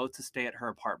invited them both to stay at her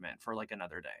apartment for like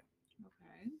another day.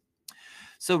 Okay.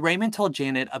 So Raymond told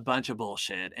Janet a bunch of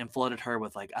bullshit and flooded her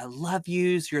with like, I love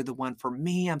yous. You're the one for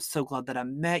me. I'm so glad that I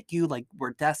met you. Like,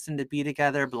 we're destined to be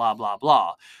together, blah, blah,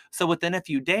 blah. So within a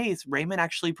few days, Raymond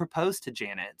actually proposed to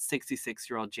Janet,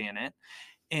 66-year-old Janet,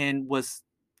 and was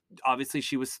obviously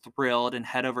she was thrilled and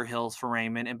head over heels for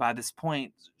Raymond. And by this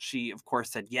point, she, of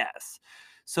course, said yes.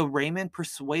 So Raymond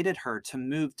persuaded her to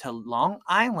move to Long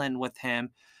Island with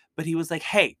him. But he was like,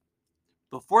 hey,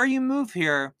 before you move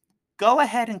here, go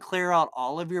ahead and clear out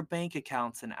all of your bank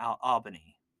accounts in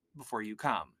Albany before you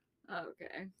come.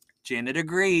 Okay. Janet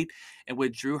agreed and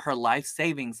withdrew her life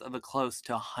savings of a close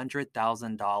to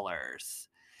 $100,000.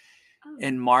 Oh.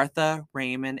 And Martha,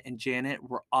 Raymond, and Janet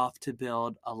were off to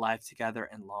build a life together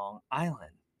in Long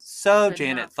Island. So But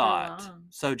Janet not for thought. long.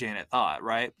 So Janet thought,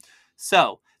 right?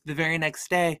 So the very next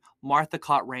day, Martha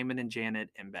caught Raymond and Janet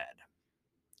in bed.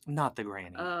 Not the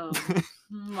granny. Oh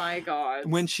my God.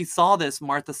 When she saw this,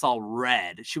 Martha saw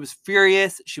red. She was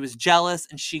furious, she was jealous,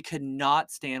 and she could not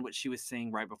stand what she was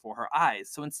seeing right before her eyes.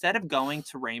 So instead of going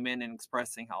to Raymond and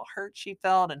expressing how hurt she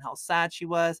felt and how sad she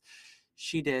was,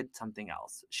 she did something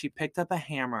else. She picked up a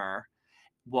hammer,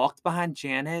 walked behind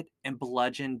Janet, and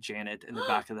bludgeoned Janet in the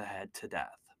back of the head to death.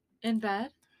 In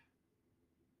bed?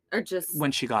 Or just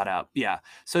When she got up, yeah.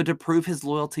 So to prove his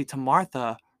loyalty to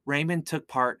Martha, Raymond took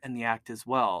part in the act as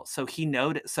well. So he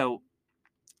noticed, so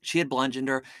she had bludgeoned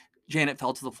her. Janet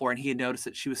fell to the floor and he had noticed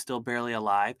that she was still barely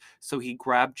alive. So he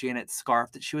grabbed Janet's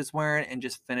scarf that she was wearing and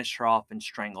just finished her off and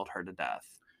strangled her to death.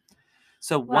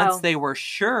 So once Wow. they were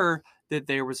sure that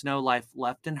there was no life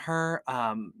left in her,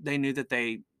 they knew that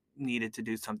they needed to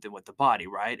do something with the body,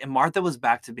 right? And Martha was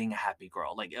back to being a happy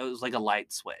girl. Like, it was like a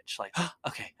light switch. Like, oh,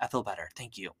 okay, I feel better.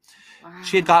 Thank you.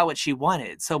 She had got what she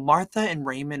wanted. So Martha and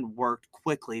Raymond worked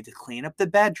quickly to clean up the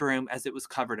bedroom as it was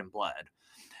covered in blood.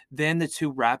 Then the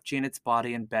two wrapped Janet's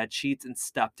body in bed sheets and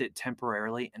stuffed it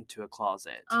temporarily into a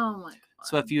closet. Oh my God.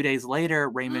 So a few days later,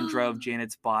 Raymond drove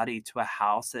Janet's body to a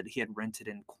house that he had rented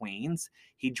in Queens.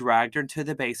 He dragged her to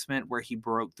the basement where he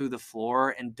broke through the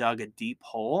floor and dug a deep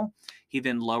hole. He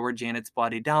then lowered Janet's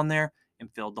body down there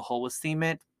and filled the hole with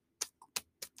cement,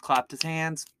 washed his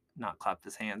hands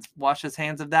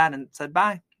of that and said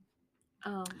bye.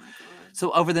 Oh my God.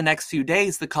 So over the next few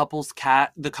days, the couples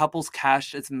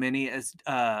cashed as many as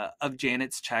of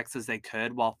Janet's checks as they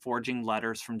could, while forging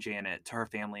letters from Janet to her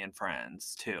family and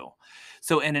friends too.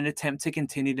 So in an attempt to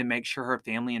continue to make sure her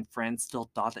family and friends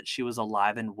still thought that she was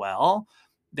alive and well,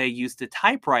 they used a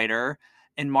typewriter.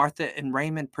 And Martha and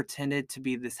Raymond pretended to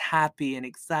be this happy and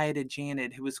excited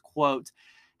Janet who was, quote,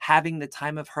 having the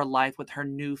time of her life with her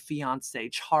new fiance,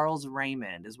 Charles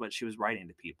Raymond, is what she was writing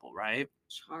to people, right?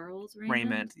 Charles Raymond?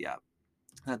 Raymond, yeah.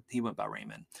 He went by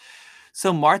Raymond.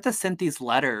 So Martha sent these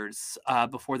letters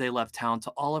before they left town to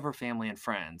all of her family and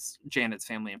friends, Janet's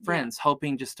family and friends,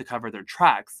 hoping just to cover their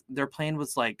tracks. Their plan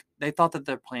was like, they thought that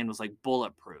their plan was like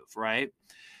bulletproof, right?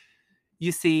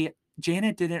 You see,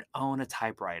 Janet didn't own a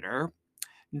typewriter,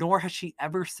 nor has she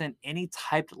ever sent any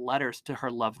typed letters to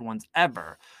her loved ones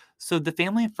ever. So the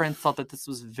family and friends thought that this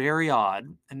was very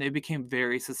odd, and they became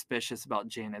very suspicious about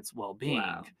Janet's well-being.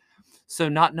 Wow. So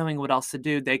not knowing what else to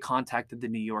do, they contacted the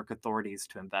New York authorities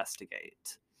to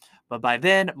investigate. But by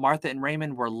then, Martha and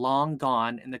Raymond were long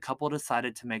gone, and the couple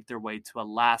decided to make their way to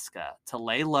Alaska to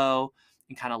lay low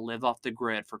and kind of live off the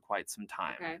grid for quite some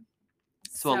time. Okay.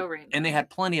 So Raymond. And they had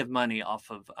plenty of money off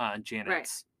of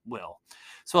Janet's will.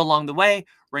 So along the way,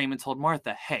 Raymond told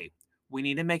Martha, hey, we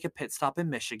need to make a pit stop in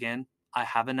Michigan. I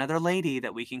have another lady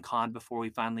that we can con before we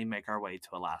finally make our way to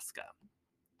Alaska.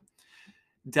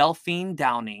 Delphine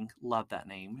Downing, love that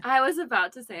name. I was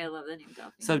about to say I love the name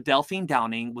Delphine. So Delphine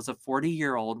Downing was a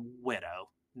 40-year-old widow,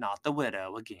 not the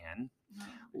widow again.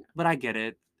 Oh, But I get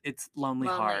it. It's lonely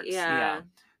hearts. Yeah.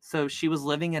 So she was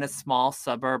living in a small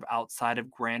suburb outside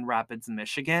of Grand Rapids,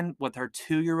 Michigan, with her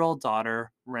 2-year-old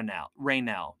daughter,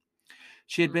 Raynell.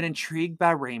 She had been Mm. intrigued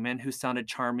by Raymond, who sounded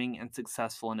charming and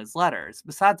successful in his letters.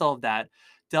 Besides all of that,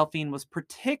 Delphine was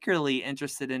particularly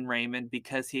interested in Raymond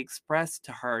because he expressed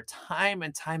to her time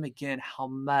and time again how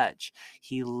much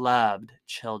he loved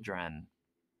children,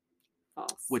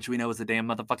 False. which we know is a damn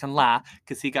motherfucking lie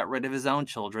because he got rid of his own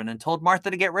children and told Martha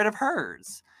to get rid of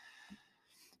hers.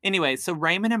 Anyway, so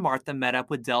Raymond and Martha met up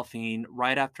with Delphine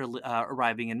right after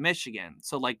arriving in Michigan.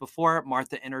 So, like before,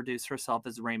 Martha introduced herself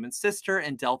as Raymond's sister,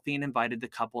 and Delphine invited the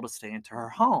couple to stay into her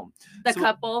home. The So,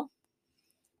 couple?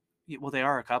 well, they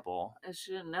are a couple.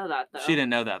 She didn't know that, She though. didn't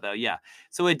know that, though. Yeah.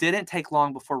 So, it didn't take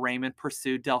long before Raymond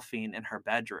pursued Delphine in her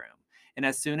bedroom. And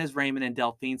as soon as Raymond and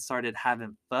Delphine started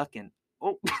having fucking.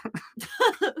 Oh.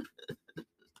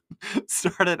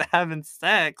 started having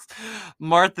sex,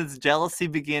 Martha's jealousy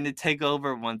began to take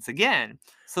over once again.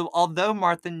 So although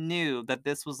Martha knew that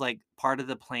this was like part of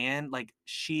the plan, like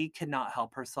she could not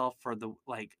help herself for the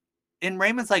like and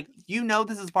Raymond's like, you know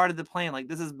this is part of the plan. Like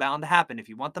this is bound to happen. If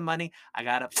you want the money, I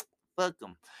gotta fuck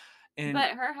them. And But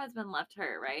her husband left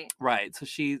her, right? right. So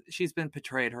she's been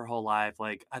betrayed her whole life.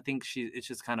 Like I think it's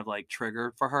just kind of like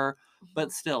triggered for her. But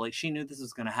Mhm. still, like she knew this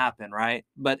was gonna happen, right?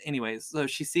 But anyways, so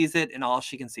she sees it and all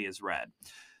she can see is red.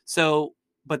 So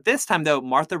but this time though,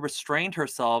 Martha restrained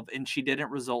herself and she didn't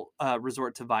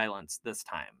resort to violence this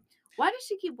time. Why does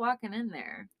she keep walking in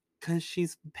there? Because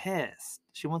she's pissed.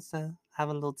 She wants to have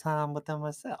a little time with them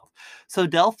herself. So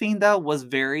Delphine, though, was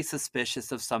very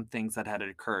suspicious of some things that had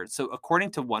occurred. So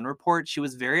according to one report, she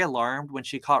was very alarmed when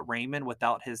she caught Raymond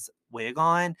without his wig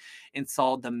on and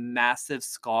saw the massive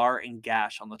scar and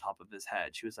gash on the top of his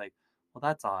head. She was like, well,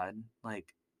 that's odd.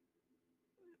 Like,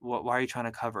 why are you trying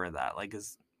to cover that? Like,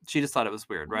 she just thought it was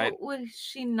weird, right? Well, would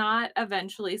she not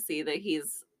eventually see that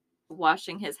he's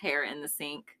washing his hair in the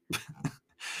sink?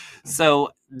 So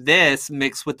this,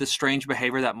 mixed with the strange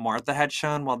behavior that Martha had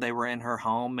shown while they were in her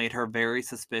home, made her very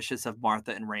suspicious of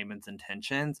Martha and Raymond's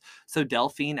intentions. So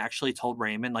Delphine actually told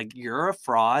Raymond, like, you're a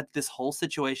fraud. This whole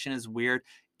situation is weird.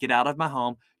 Get out of my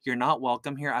home. You're not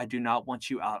welcome here. I do not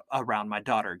want you out around my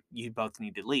daughter. You both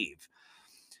need to leave.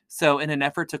 So, in an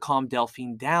effort to calm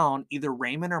Delphine down, either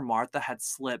Raymond or Martha had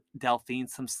slipped Delphine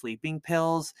some sleeping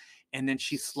pills, and then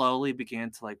she slowly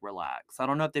began to like relax. I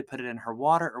don't know if they put it in her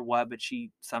water or what, but she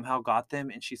somehow got them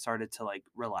and she started to like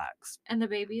relax. And the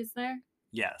baby's there?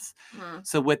 Yes. Mm.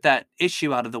 So, with that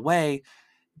issue out of the way,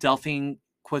 Delphine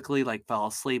quickly like fell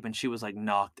asleep and she was like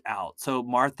knocked out. So,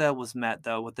 Martha was met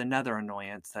though with another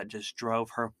annoyance that just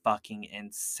drove her fucking Do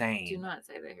insane. not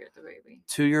say they hear the baby.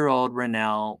 2-year-old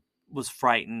Rennell was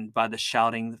frightened by the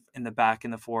shouting in the back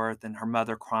and the forth and her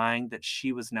mother crying that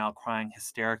she was now crying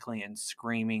hysterically and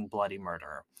screaming bloody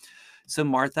murder. So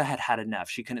Martha had had enough.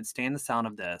 She couldn't stand the sound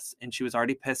of this and she was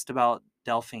already pissed about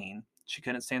Delphine. She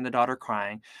couldn't stand the daughter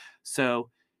crying. So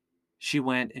she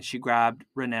went and she grabbed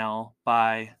Rennell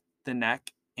by the neck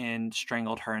and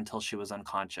strangled her until she was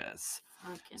unconscious.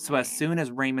 Fucking So as A. soon as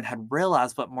Raymond had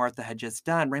realized what Martha had just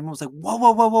done, Raymond was like, whoa,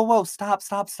 whoa, whoa, whoa, whoa, stop,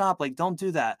 stop, stop. Like, don't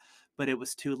do that. But it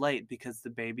was too late because the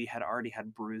baby had already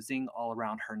had bruising all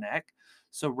around her neck.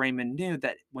 So Raymond knew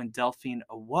that when Delphine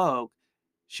awoke,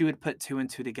 she would put two and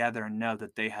two together and know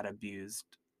that they had abused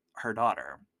her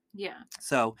daughter. Yeah.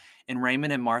 So, in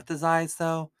Raymond and Martha's eyes,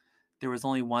 though, there was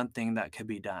only one thing that could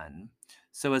be done.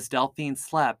 So, as Delphine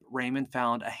slept, Raymond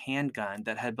found a handgun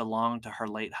that had belonged to her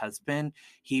late husband.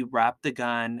 He wrapped the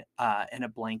gun in a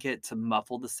blanket to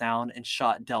muffle the sound and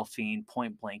shot Delphine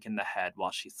point blank in the head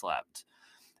while she slept.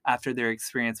 After their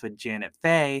experience with Janet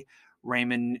Faye,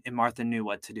 Raymond and Martha knew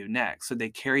what to do next. So, they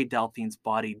carried Delphine's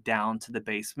body down to the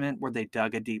basement where they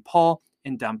dug a deep hole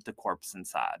and dumped the corpse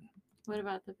inside. What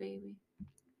about the baby?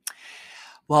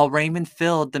 While Raymond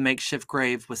filled the makeshift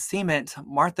grave with cement,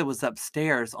 Martha was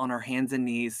upstairs on her hands and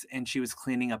knees and she was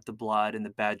cleaning up the blood in the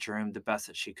bedroom the best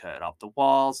that she could off the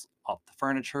walls, off the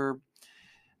furniture.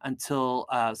 So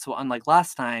unlike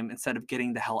last time, instead of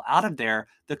getting the hell out of there,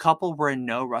 the couple were in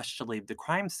no rush to leave the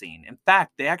crime scene. In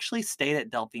fact, they actually stayed at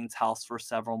Delphine's house for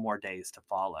several more days to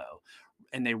follow.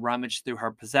 And they rummaged through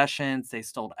her possessions. They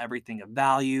stole everything of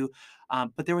value.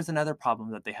 But there was another problem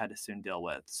that they had to soon deal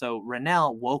with. So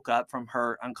Rennell woke up from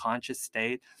her unconscious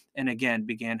state and again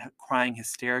began crying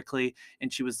hysterically.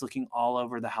 And she was looking all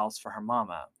over the house for her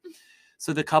mama.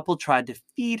 So the couple tried to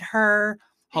feed her,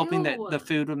 hoping that Ew. the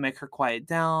food would make her quiet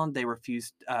down. They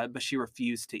refused, but she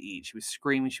refused to eat. She was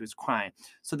screaming, she was crying.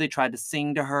 So they tried to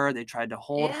sing to her, they tried to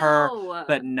hold her, Ew.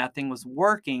 but nothing was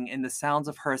working. And the sounds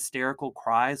of her hysterical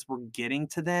cries were getting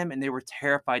to them, and they were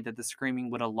terrified that the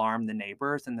screaming would alarm the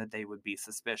neighbors and that they would be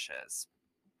suspicious.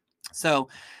 So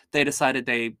they decided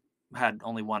they had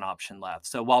only one option left.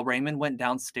 So while Raymond went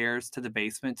downstairs to the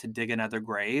basement to dig another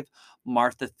grave,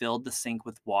 Martha filled the sink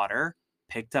with water,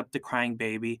 picked up the crying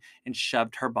baby, and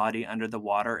shoved her body under the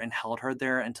water and held her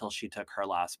there until she took her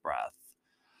last breath.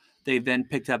 They then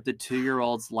picked up the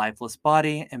 2-year-old's lifeless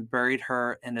body and buried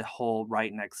her in a hole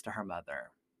right next to her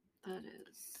mother. That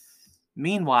is.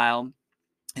 Meanwhile,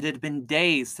 it had been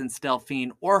days since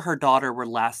Delphine or her daughter were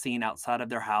last seen outside of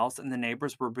their house, and the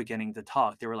neighbors were beginning to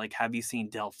talk. They were like, "Have you seen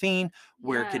Delphine?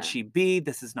 Where could Yeah. she be?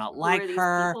 This is not Who like are these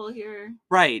her." people here?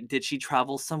 Right. Did she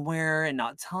travel somewhere and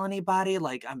not tell anybody?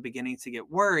 Like, I'm beginning to get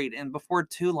worried. And before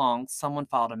too long, someone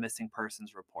filed a missing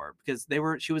persons report because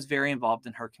she was very involved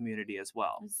in her community as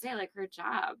well. I'd say like her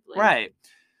job. Like, Right.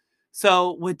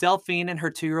 So, with Delphine and her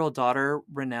 2-year-old daughter,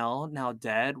 Renelle, now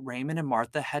dead, Raymond and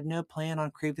Martha had no plan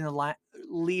on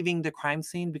leaving the crime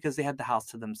scene because they had the house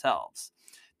to themselves.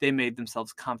 They made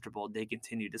themselves comfortable. They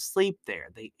continued to sleep there.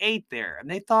 They ate there. And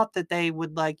they thought that they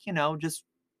would, just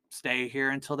stay here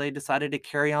until they decided to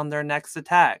carry on their next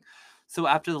attack. So,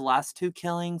 after the last 2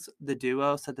 killings, the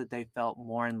duo said that they felt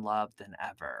more in love than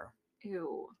ever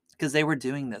ew. because they were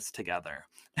doing this together.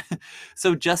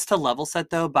 So just to level set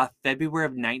though, by February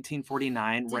of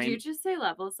 1949, Did you just say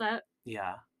level set?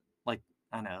 yeah, like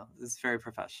I know, it's very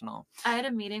professional. I had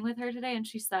a meeting with her today and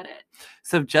she said it.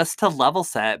 So just to level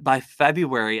set, by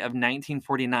February of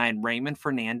 1949, Raymond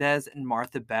Fernandez and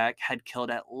Martha Beck had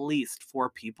killed at least 4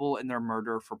 people in their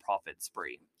murder for profit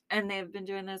spree. And they've been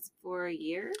doing this for a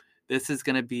year? This is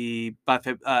going to be by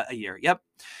a year. Yep.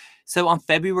 So on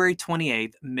February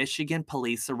 28th, Michigan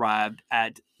police arrived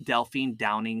at Delphine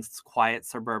Downing's quiet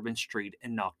suburban street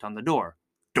and knocked on the door.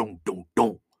 Dun, dun,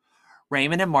 dun.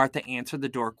 Raymond and Martha answered the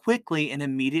door quickly, and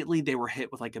immediately they were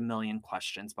hit with like a million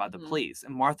questions by the police.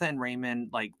 And Martha and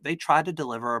Raymond, like, they tried to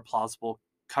deliver a plausible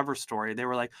cover story. They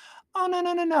were like, "Oh, no,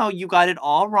 no, no, no. You got it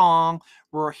all wrong.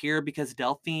 We're here because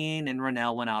Delphine and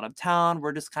Renelle went out of town.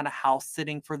 We're just kind of house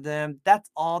sitting for them.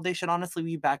 That's all. They should honestly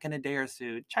be back in a day or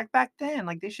two. Check back then.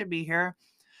 Like, they should be here."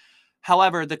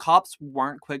 However, the cops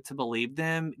weren't quick to believe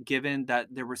them, given that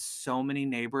there were so many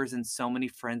neighbors and so many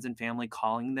friends and family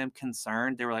calling them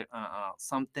concerned. They were like,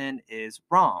 something is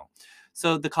wrong.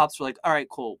 So the cops were like, all right,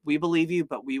 cool. We believe you,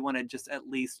 but we want to just at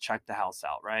least check the house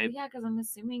out, Well, right? yeah, because I'm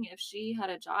assuming if she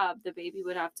had a job, the baby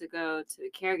would have to go to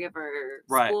caregiver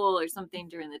Right. school or something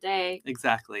during the day.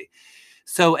 Exactly.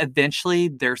 So eventually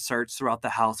their search throughout the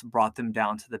house brought them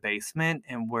down to the basement,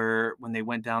 and when they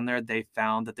went down there, they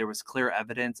found that there was clear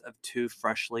evidence of 2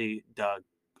 freshly dug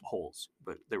holes,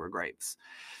 but they were graves.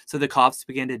 So the cops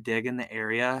began to dig in the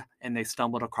area, and they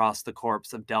stumbled across the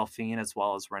corpse of Delphine as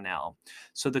well as Renelle.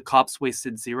 So the cops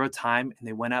wasted zero time, and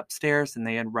they went upstairs and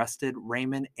they arrested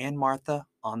Raymond and Martha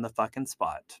on the fucking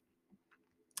spot.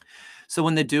 So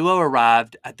when the duo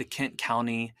arrived at the Kent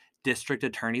County District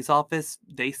Attorney's office,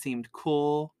 they seemed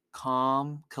cool,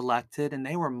 calm, collected, and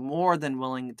they were more than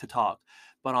willing to talk,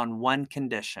 but on one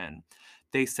condition.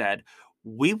 They said,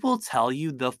 "We will tell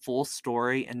you the full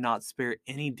story and not spare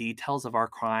any details of our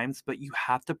crimes, but you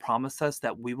have to promise us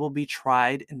that we will be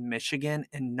tried in Michigan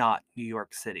and not New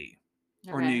York City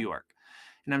or New Okay. York."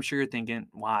 And I'm sure you're thinking,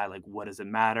 why? Like, what does it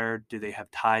matter? Do they have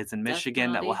ties in Death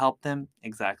Michigan that will penalty. help them?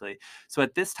 Exactly. So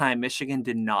at this time, Michigan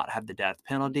did not have the death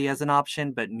penalty as an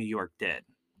option, but New York did.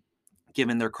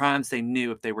 Given their crimes, they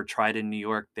knew if they were tried in New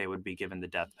York, they would be given the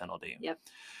death penalty. Yep.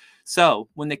 So,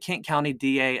 when the Kent County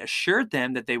DA assured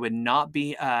them that they would not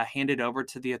be handed over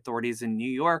to the authorities in New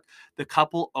York, the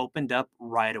couple opened up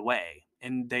right away.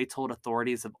 And they told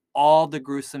authorities of all the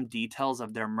gruesome details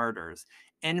of their murders.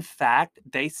 In fact,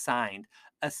 they signed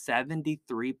a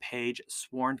 73-page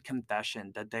sworn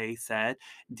confession that they said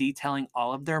detailing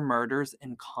all of their murders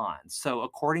and cons. So,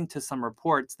 according to some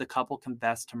reports, the couple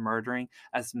confessed to murdering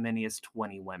as many as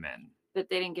 20 women. But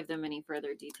they didn't give them any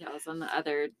further details on the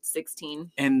other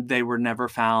 16. And they were never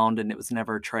found and it was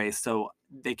never traced. So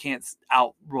they can't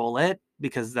outroll it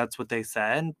because that's what they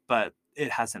said, but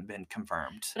it hasn't been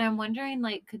confirmed. But I'm wondering,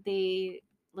 like, could they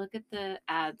look at the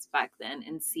ads back then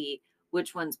and see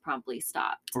which ones promptly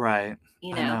stopped? Right.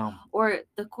 You I know, know. or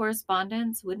the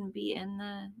correspondence wouldn't be in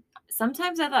the.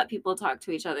 Sometimes I thought people talk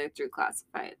to each other through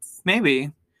classifieds.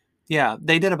 Maybe. Yeah.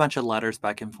 They did a bunch of letters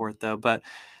back and forth though, but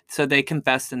so they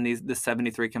confessed in the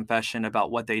 73 confession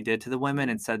about what they did to the women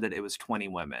and said that it was 20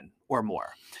 women or more.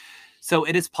 So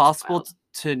it is possible Wild.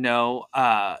 to know,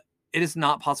 it is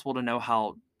not possible to know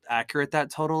how accurate that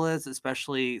total is,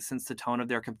 especially since the tone of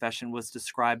their confession was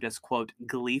described as, quote,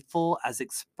 gleeful as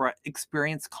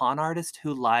experienced con artist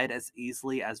who lied as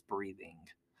easily as breathing.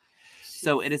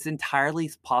 So it Jeez. is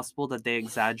entirely possible that they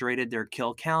exaggerated their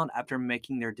kill count after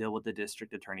making their deal with the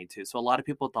district attorney too. So a lot of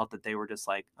people thought that they were just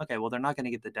like, okay, well, they're not going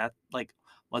to get the death. Like,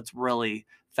 let's really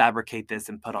fabricate this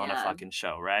and put on a Yeah. fucking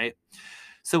show, right?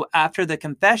 So after the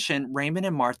confession, Raymond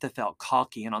and Martha felt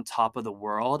cocky and on top of the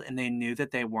world, and they knew that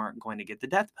they weren't going to get the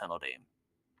death penalty.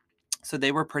 So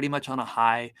they were pretty much on a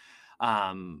high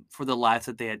for the lives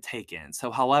that they had taken.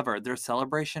 So, however, their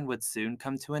celebration would soon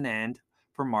come to an end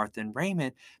for Martha and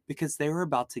Raymond because they were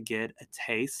about to get a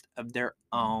taste of their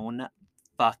own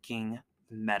fucking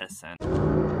medicine.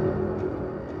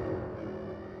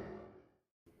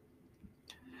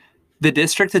 The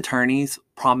district attorneys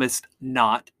promised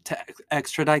not to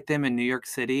extradite them in New York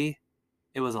City.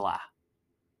 It was a lie.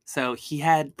 So Oops. he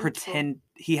had pretended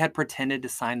to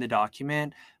sign the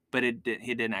document, but it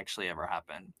didn't actually ever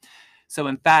happen. So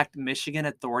in fact, Michigan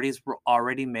authorities were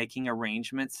already making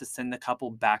arrangements to send the couple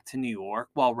back to New York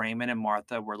while Raymond and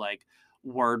Martha were like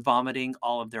word vomiting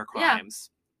all of their Yeah,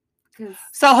 crimes. because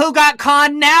So who got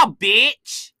conned now,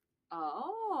 bitch?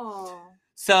 oh,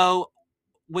 So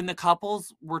when the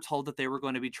couples were told that they were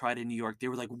going to be tried in New York, they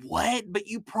were like, "What? But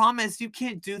you promised. You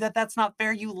can't do that. That's not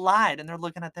fair. You lied." And they're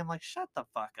looking at them like, "Shut the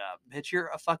fuck up, bitch. You're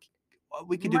a fuck.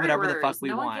 We could do whatever the fuck murderers. we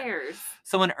No one want." cares.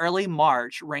 So in early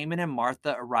March, Raymond and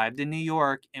Martha arrived in New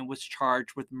York and was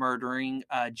charged with murdering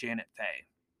Janet Faye.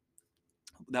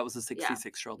 That was a Yeah,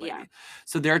 66-year-old yeah. lady.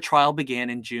 So their trial began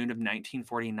in June of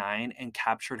 1949 and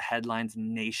captured headlines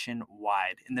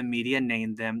nationwide. And the media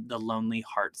named them the Lonely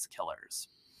Hearts Killers.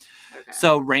 Okay.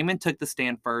 So Raymond took the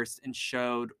stand first and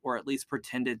showed, or at least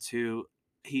pretended to,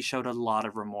 he showed a lot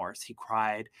of remorse. He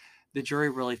cried. The jury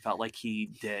really felt like he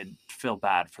did feel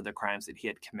bad for the crimes that he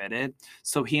had committed.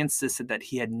 So he insisted that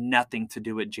he had nothing to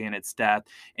do with Janet's death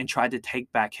and tried to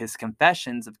take back his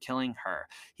confessions of killing her.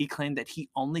 He claimed that he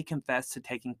only confessed to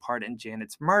taking part in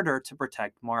Janet's murder to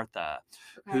protect Martha,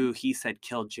 Okay. who he said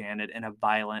killed Janet in a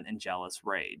violent and jealous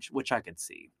rage, which I could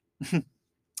see.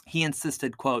 He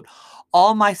insisted, quote,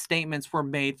 "All my statements were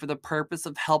made for the purpose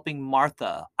of helping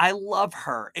Martha. I love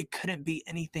her. It couldn't be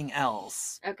anything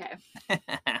else." Okay.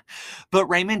 But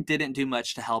Raymond didn't do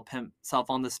much to help himself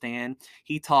on the stand.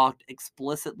 He talked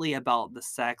explicitly about the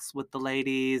sex with the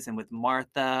ladies and with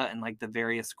Martha and like the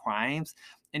various crimes.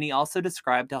 And he also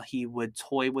described how he would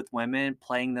toy with women,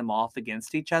 playing them off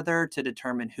against each other to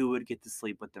determine who would get to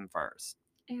sleep with them first.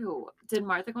 Ew. Did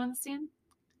Martha go on the stand?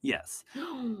 Yes.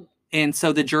 And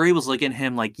so the jury was looking at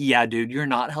him like, yeah, dude, you're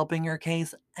not helping your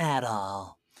case at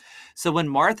all. So when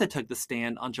Martha took the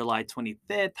stand on July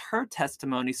 25th, her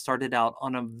testimony started out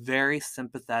on a very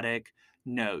sympathetic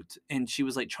note. And she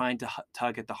was like trying to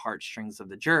tug at the heartstrings of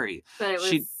the jury. But it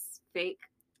She, was fake.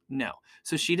 no.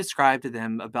 So she described to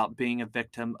them about being a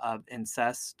victim of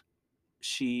incest.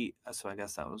 So I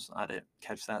guess I didn't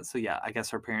catch that. So yeah, I guess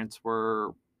her parents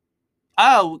were.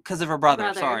 Oh, because of her brother.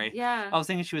 Brother. Sorry. Yeah. I was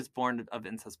thinking she was born of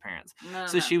incest parents. No, no,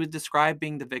 So no. she would describe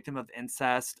being the victim of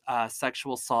incest,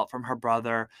 sexual assault from her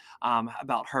brother,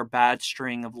 about her bad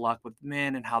string of luck with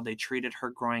men and how they treated her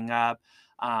growing up.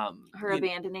 Her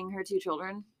abandoning her two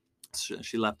children.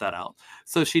 She left that out.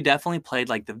 So she definitely played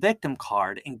like the victim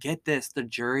card. And get this, the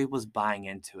jury was buying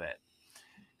into it.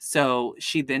 So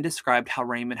she then described how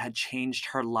Raymond had changed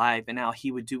her life and how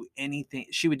she would do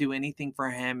anything for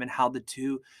him, and how the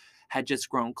two had just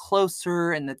grown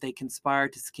closer and that they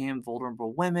conspired to scam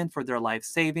vulnerable women for their life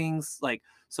savings. Like,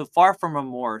 so far from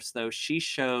remorse, though, she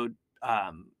showed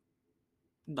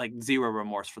like zero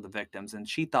remorse for the victims, and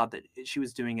she thought that she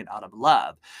was doing it out of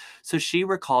love. So she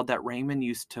recalled that Raymond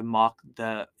used to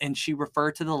and she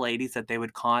referred to the ladies that they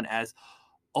would con as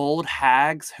old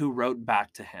hags who wrote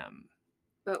back to him.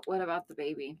 But what about the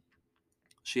baby?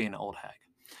 She ain't an old hag.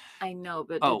 I know,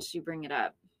 but did Oh, she bring it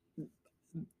up?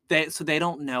 they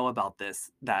don't know about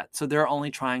so they're only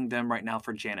trying them right now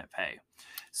for Janet Faye.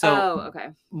 So Oh, okay.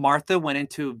 Martha went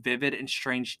into vivid and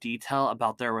strange detail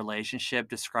about their relationship,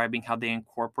 describing how they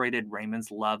incorporated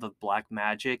Raymond's love of black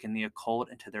magic and the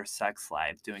occult into their sex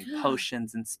life, doing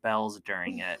potions and spells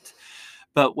during it.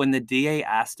 But when the DA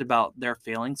asked about their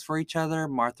feelings for each other,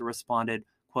 Martha responded,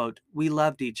 quote, "We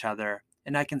loved each other,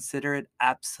 and I consider it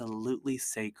absolutely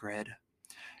sacred."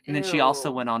 And then she also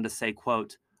Ew. went on to say,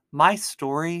 quote, "My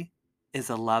story is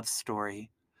a love story,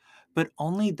 but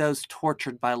only those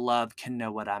tortured by love can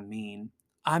know what I mean.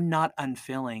 I'm not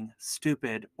unfeeling,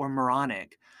 stupid, or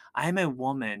moronic. I am a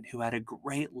woman who had a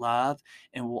great love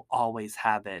and will always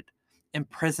have it.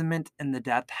 Imprisonment in the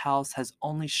death house has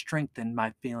only strengthened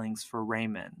my feelings for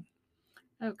Raymond."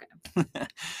 Okay.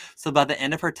 So by the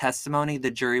end of her testimony, the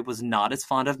jury was not as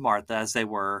fond of Martha as they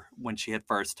were when she had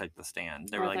first took the stand.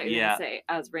 They Oh, were I like, thought you were gonna yeah, say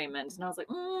as Raymond, and I was like,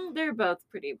 they're both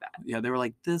pretty bad. yeah, they were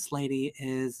like, this lady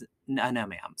is no,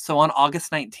 ma'am. So on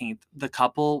August 19th, the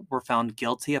couple were found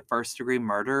guilty of first-degree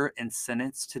murder and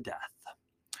sentenced to death.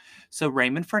 So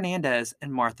Raymond Fernandez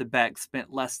and Martha Beck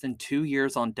spent less than 2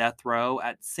 years on death row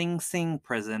at Sing Sing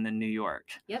prison in New York.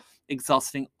 Yep.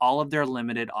 Exhausting all of their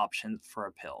limited options for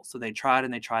appeal. So they tried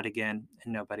and they tried again,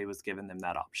 and nobody was giving them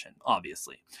that option,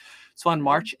 obviously. So on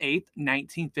March 8th,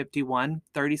 1951,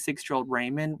 36-year-old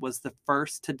Raymond was the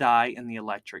first to die in the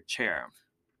electric chair.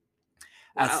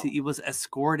 Wow. As he was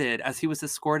escorted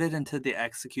into the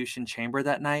execution chamber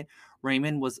that night,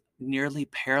 Raymond was nearly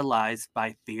paralyzed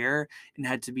by fear and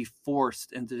had to be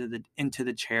forced into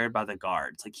the chair by the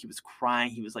guards. Like, he was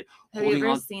crying, he was like Have you holding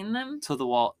ever on seen them? to the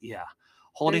wall. Yeah. They're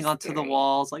Holding onto the scary.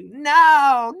 walls, like, no,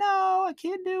 I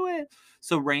can't do it.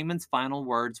 So Raymond's final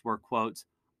words were, quote,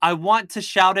 "I want to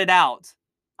shout it out.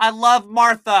 I love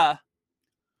Martha."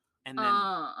 And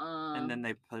then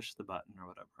they pushed the button or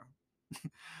whatever.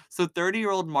 So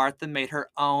 30-year-old Martha made her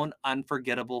own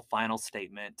unforgettable final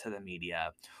statement to the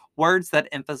media. Words that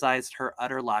emphasized her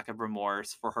utter lack of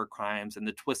remorse for her crimes and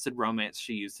the twisted romance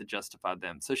she used to justify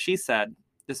them. So she said,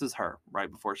 this is her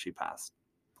right before she passed,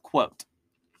 quote,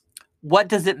 "What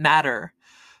does it matter?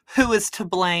 Who is to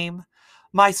blame?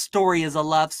 My story is a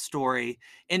love story.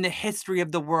 In the history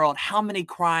of the world, how many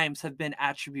crimes have been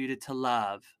attributed to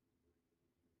love?"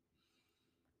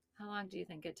 How long do you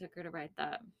think it took her to write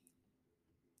that?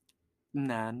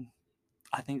 None.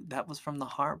 I think that was from the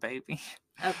heart, baby.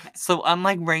 Okay. So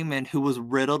unlike Raymond, who was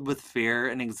riddled with fear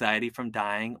and anxiety from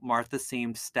dying, Martha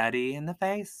seemed steady in the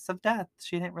face of death.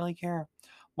 She didn't really care.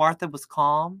 Martha was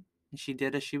calm, and she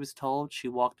did as she was told. She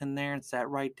walked in there and sat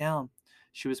right down.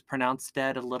 She was pronounced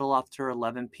dead a little after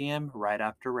 11 p.m., right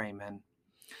after Raymond.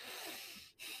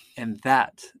 And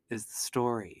that is the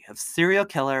story of serial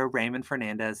killer Raymond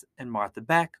Fernandez and Martha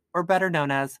Beck, or better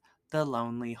known as the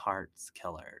Lonely Hearts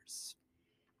Killers.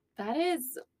 That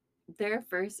is their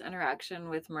first interaction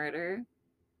with murder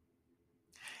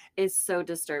is so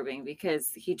disturbing because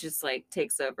he just like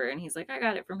takes over and he's like, I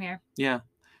got it from here. Yeah.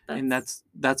 And that's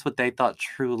what they thought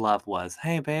true love was.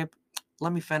 Hey, babe,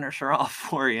 let me finish her off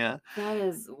for you. That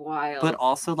is wild. But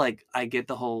also, like, I get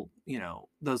the whole,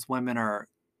 those women are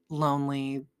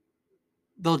lonely.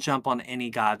 They'll jump on any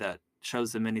guy that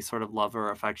shows them any sort of love or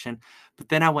affection. But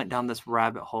then I went down this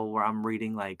rabbit hole where I'm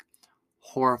reading, like,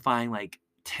 horrifying, like,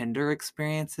 Tinder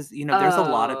experiences. There's a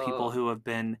lot of people who have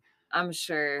been... I'm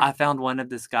sure. I found one of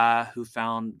this guy who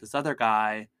found this other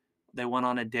guy. They went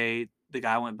on a date. The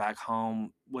guy went back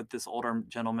home with this older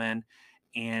gentleman,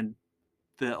 and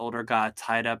the older guy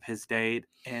tied up his date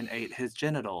and ate his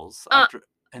genitals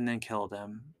and then killed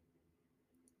him.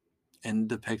 And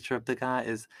the picture of the guy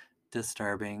is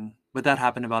disturbing. But that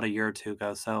happened about a year or two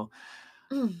ago. So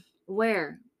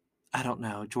where? I don't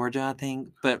know, Georgia, I think.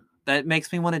 But that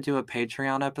makes me want to do a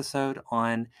Patreon episode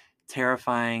on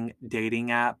terrifying dating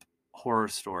app horror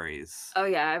stories. Oh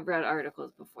yeah, I've read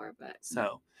articles before, but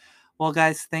so, well,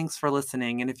 guys, thanks for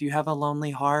listening. And if you have a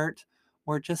lonely heart,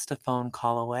 we're just a phone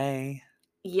call away.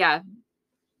 Yeah.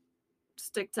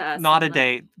 Stick to us. Not a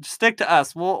date. Stick to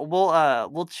us.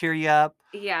 We'll cheer you up.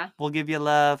 Yeah. We'll give you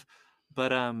love.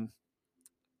 But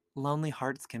lonely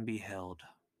hearts can be healed.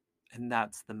 And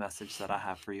that's the message that I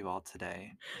have for you all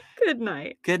today. Good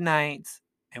night. Good night.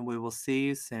 And we will see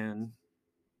you soon.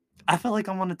 I feel like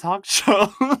I'm on a talk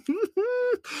show.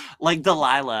 Like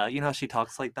Delilah. You know how she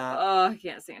talks like that? Oh, I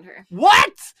can't stand her.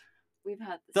 What? We've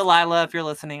had this. Delilah, if you're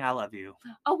listening, I love you.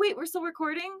 Oh, wait, we're still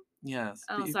recording? Yes.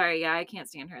 Oh, sorry. Yeah, I can't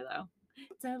stand her, though.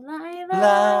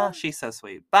 Delilah. She's so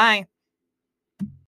sweet. Bye.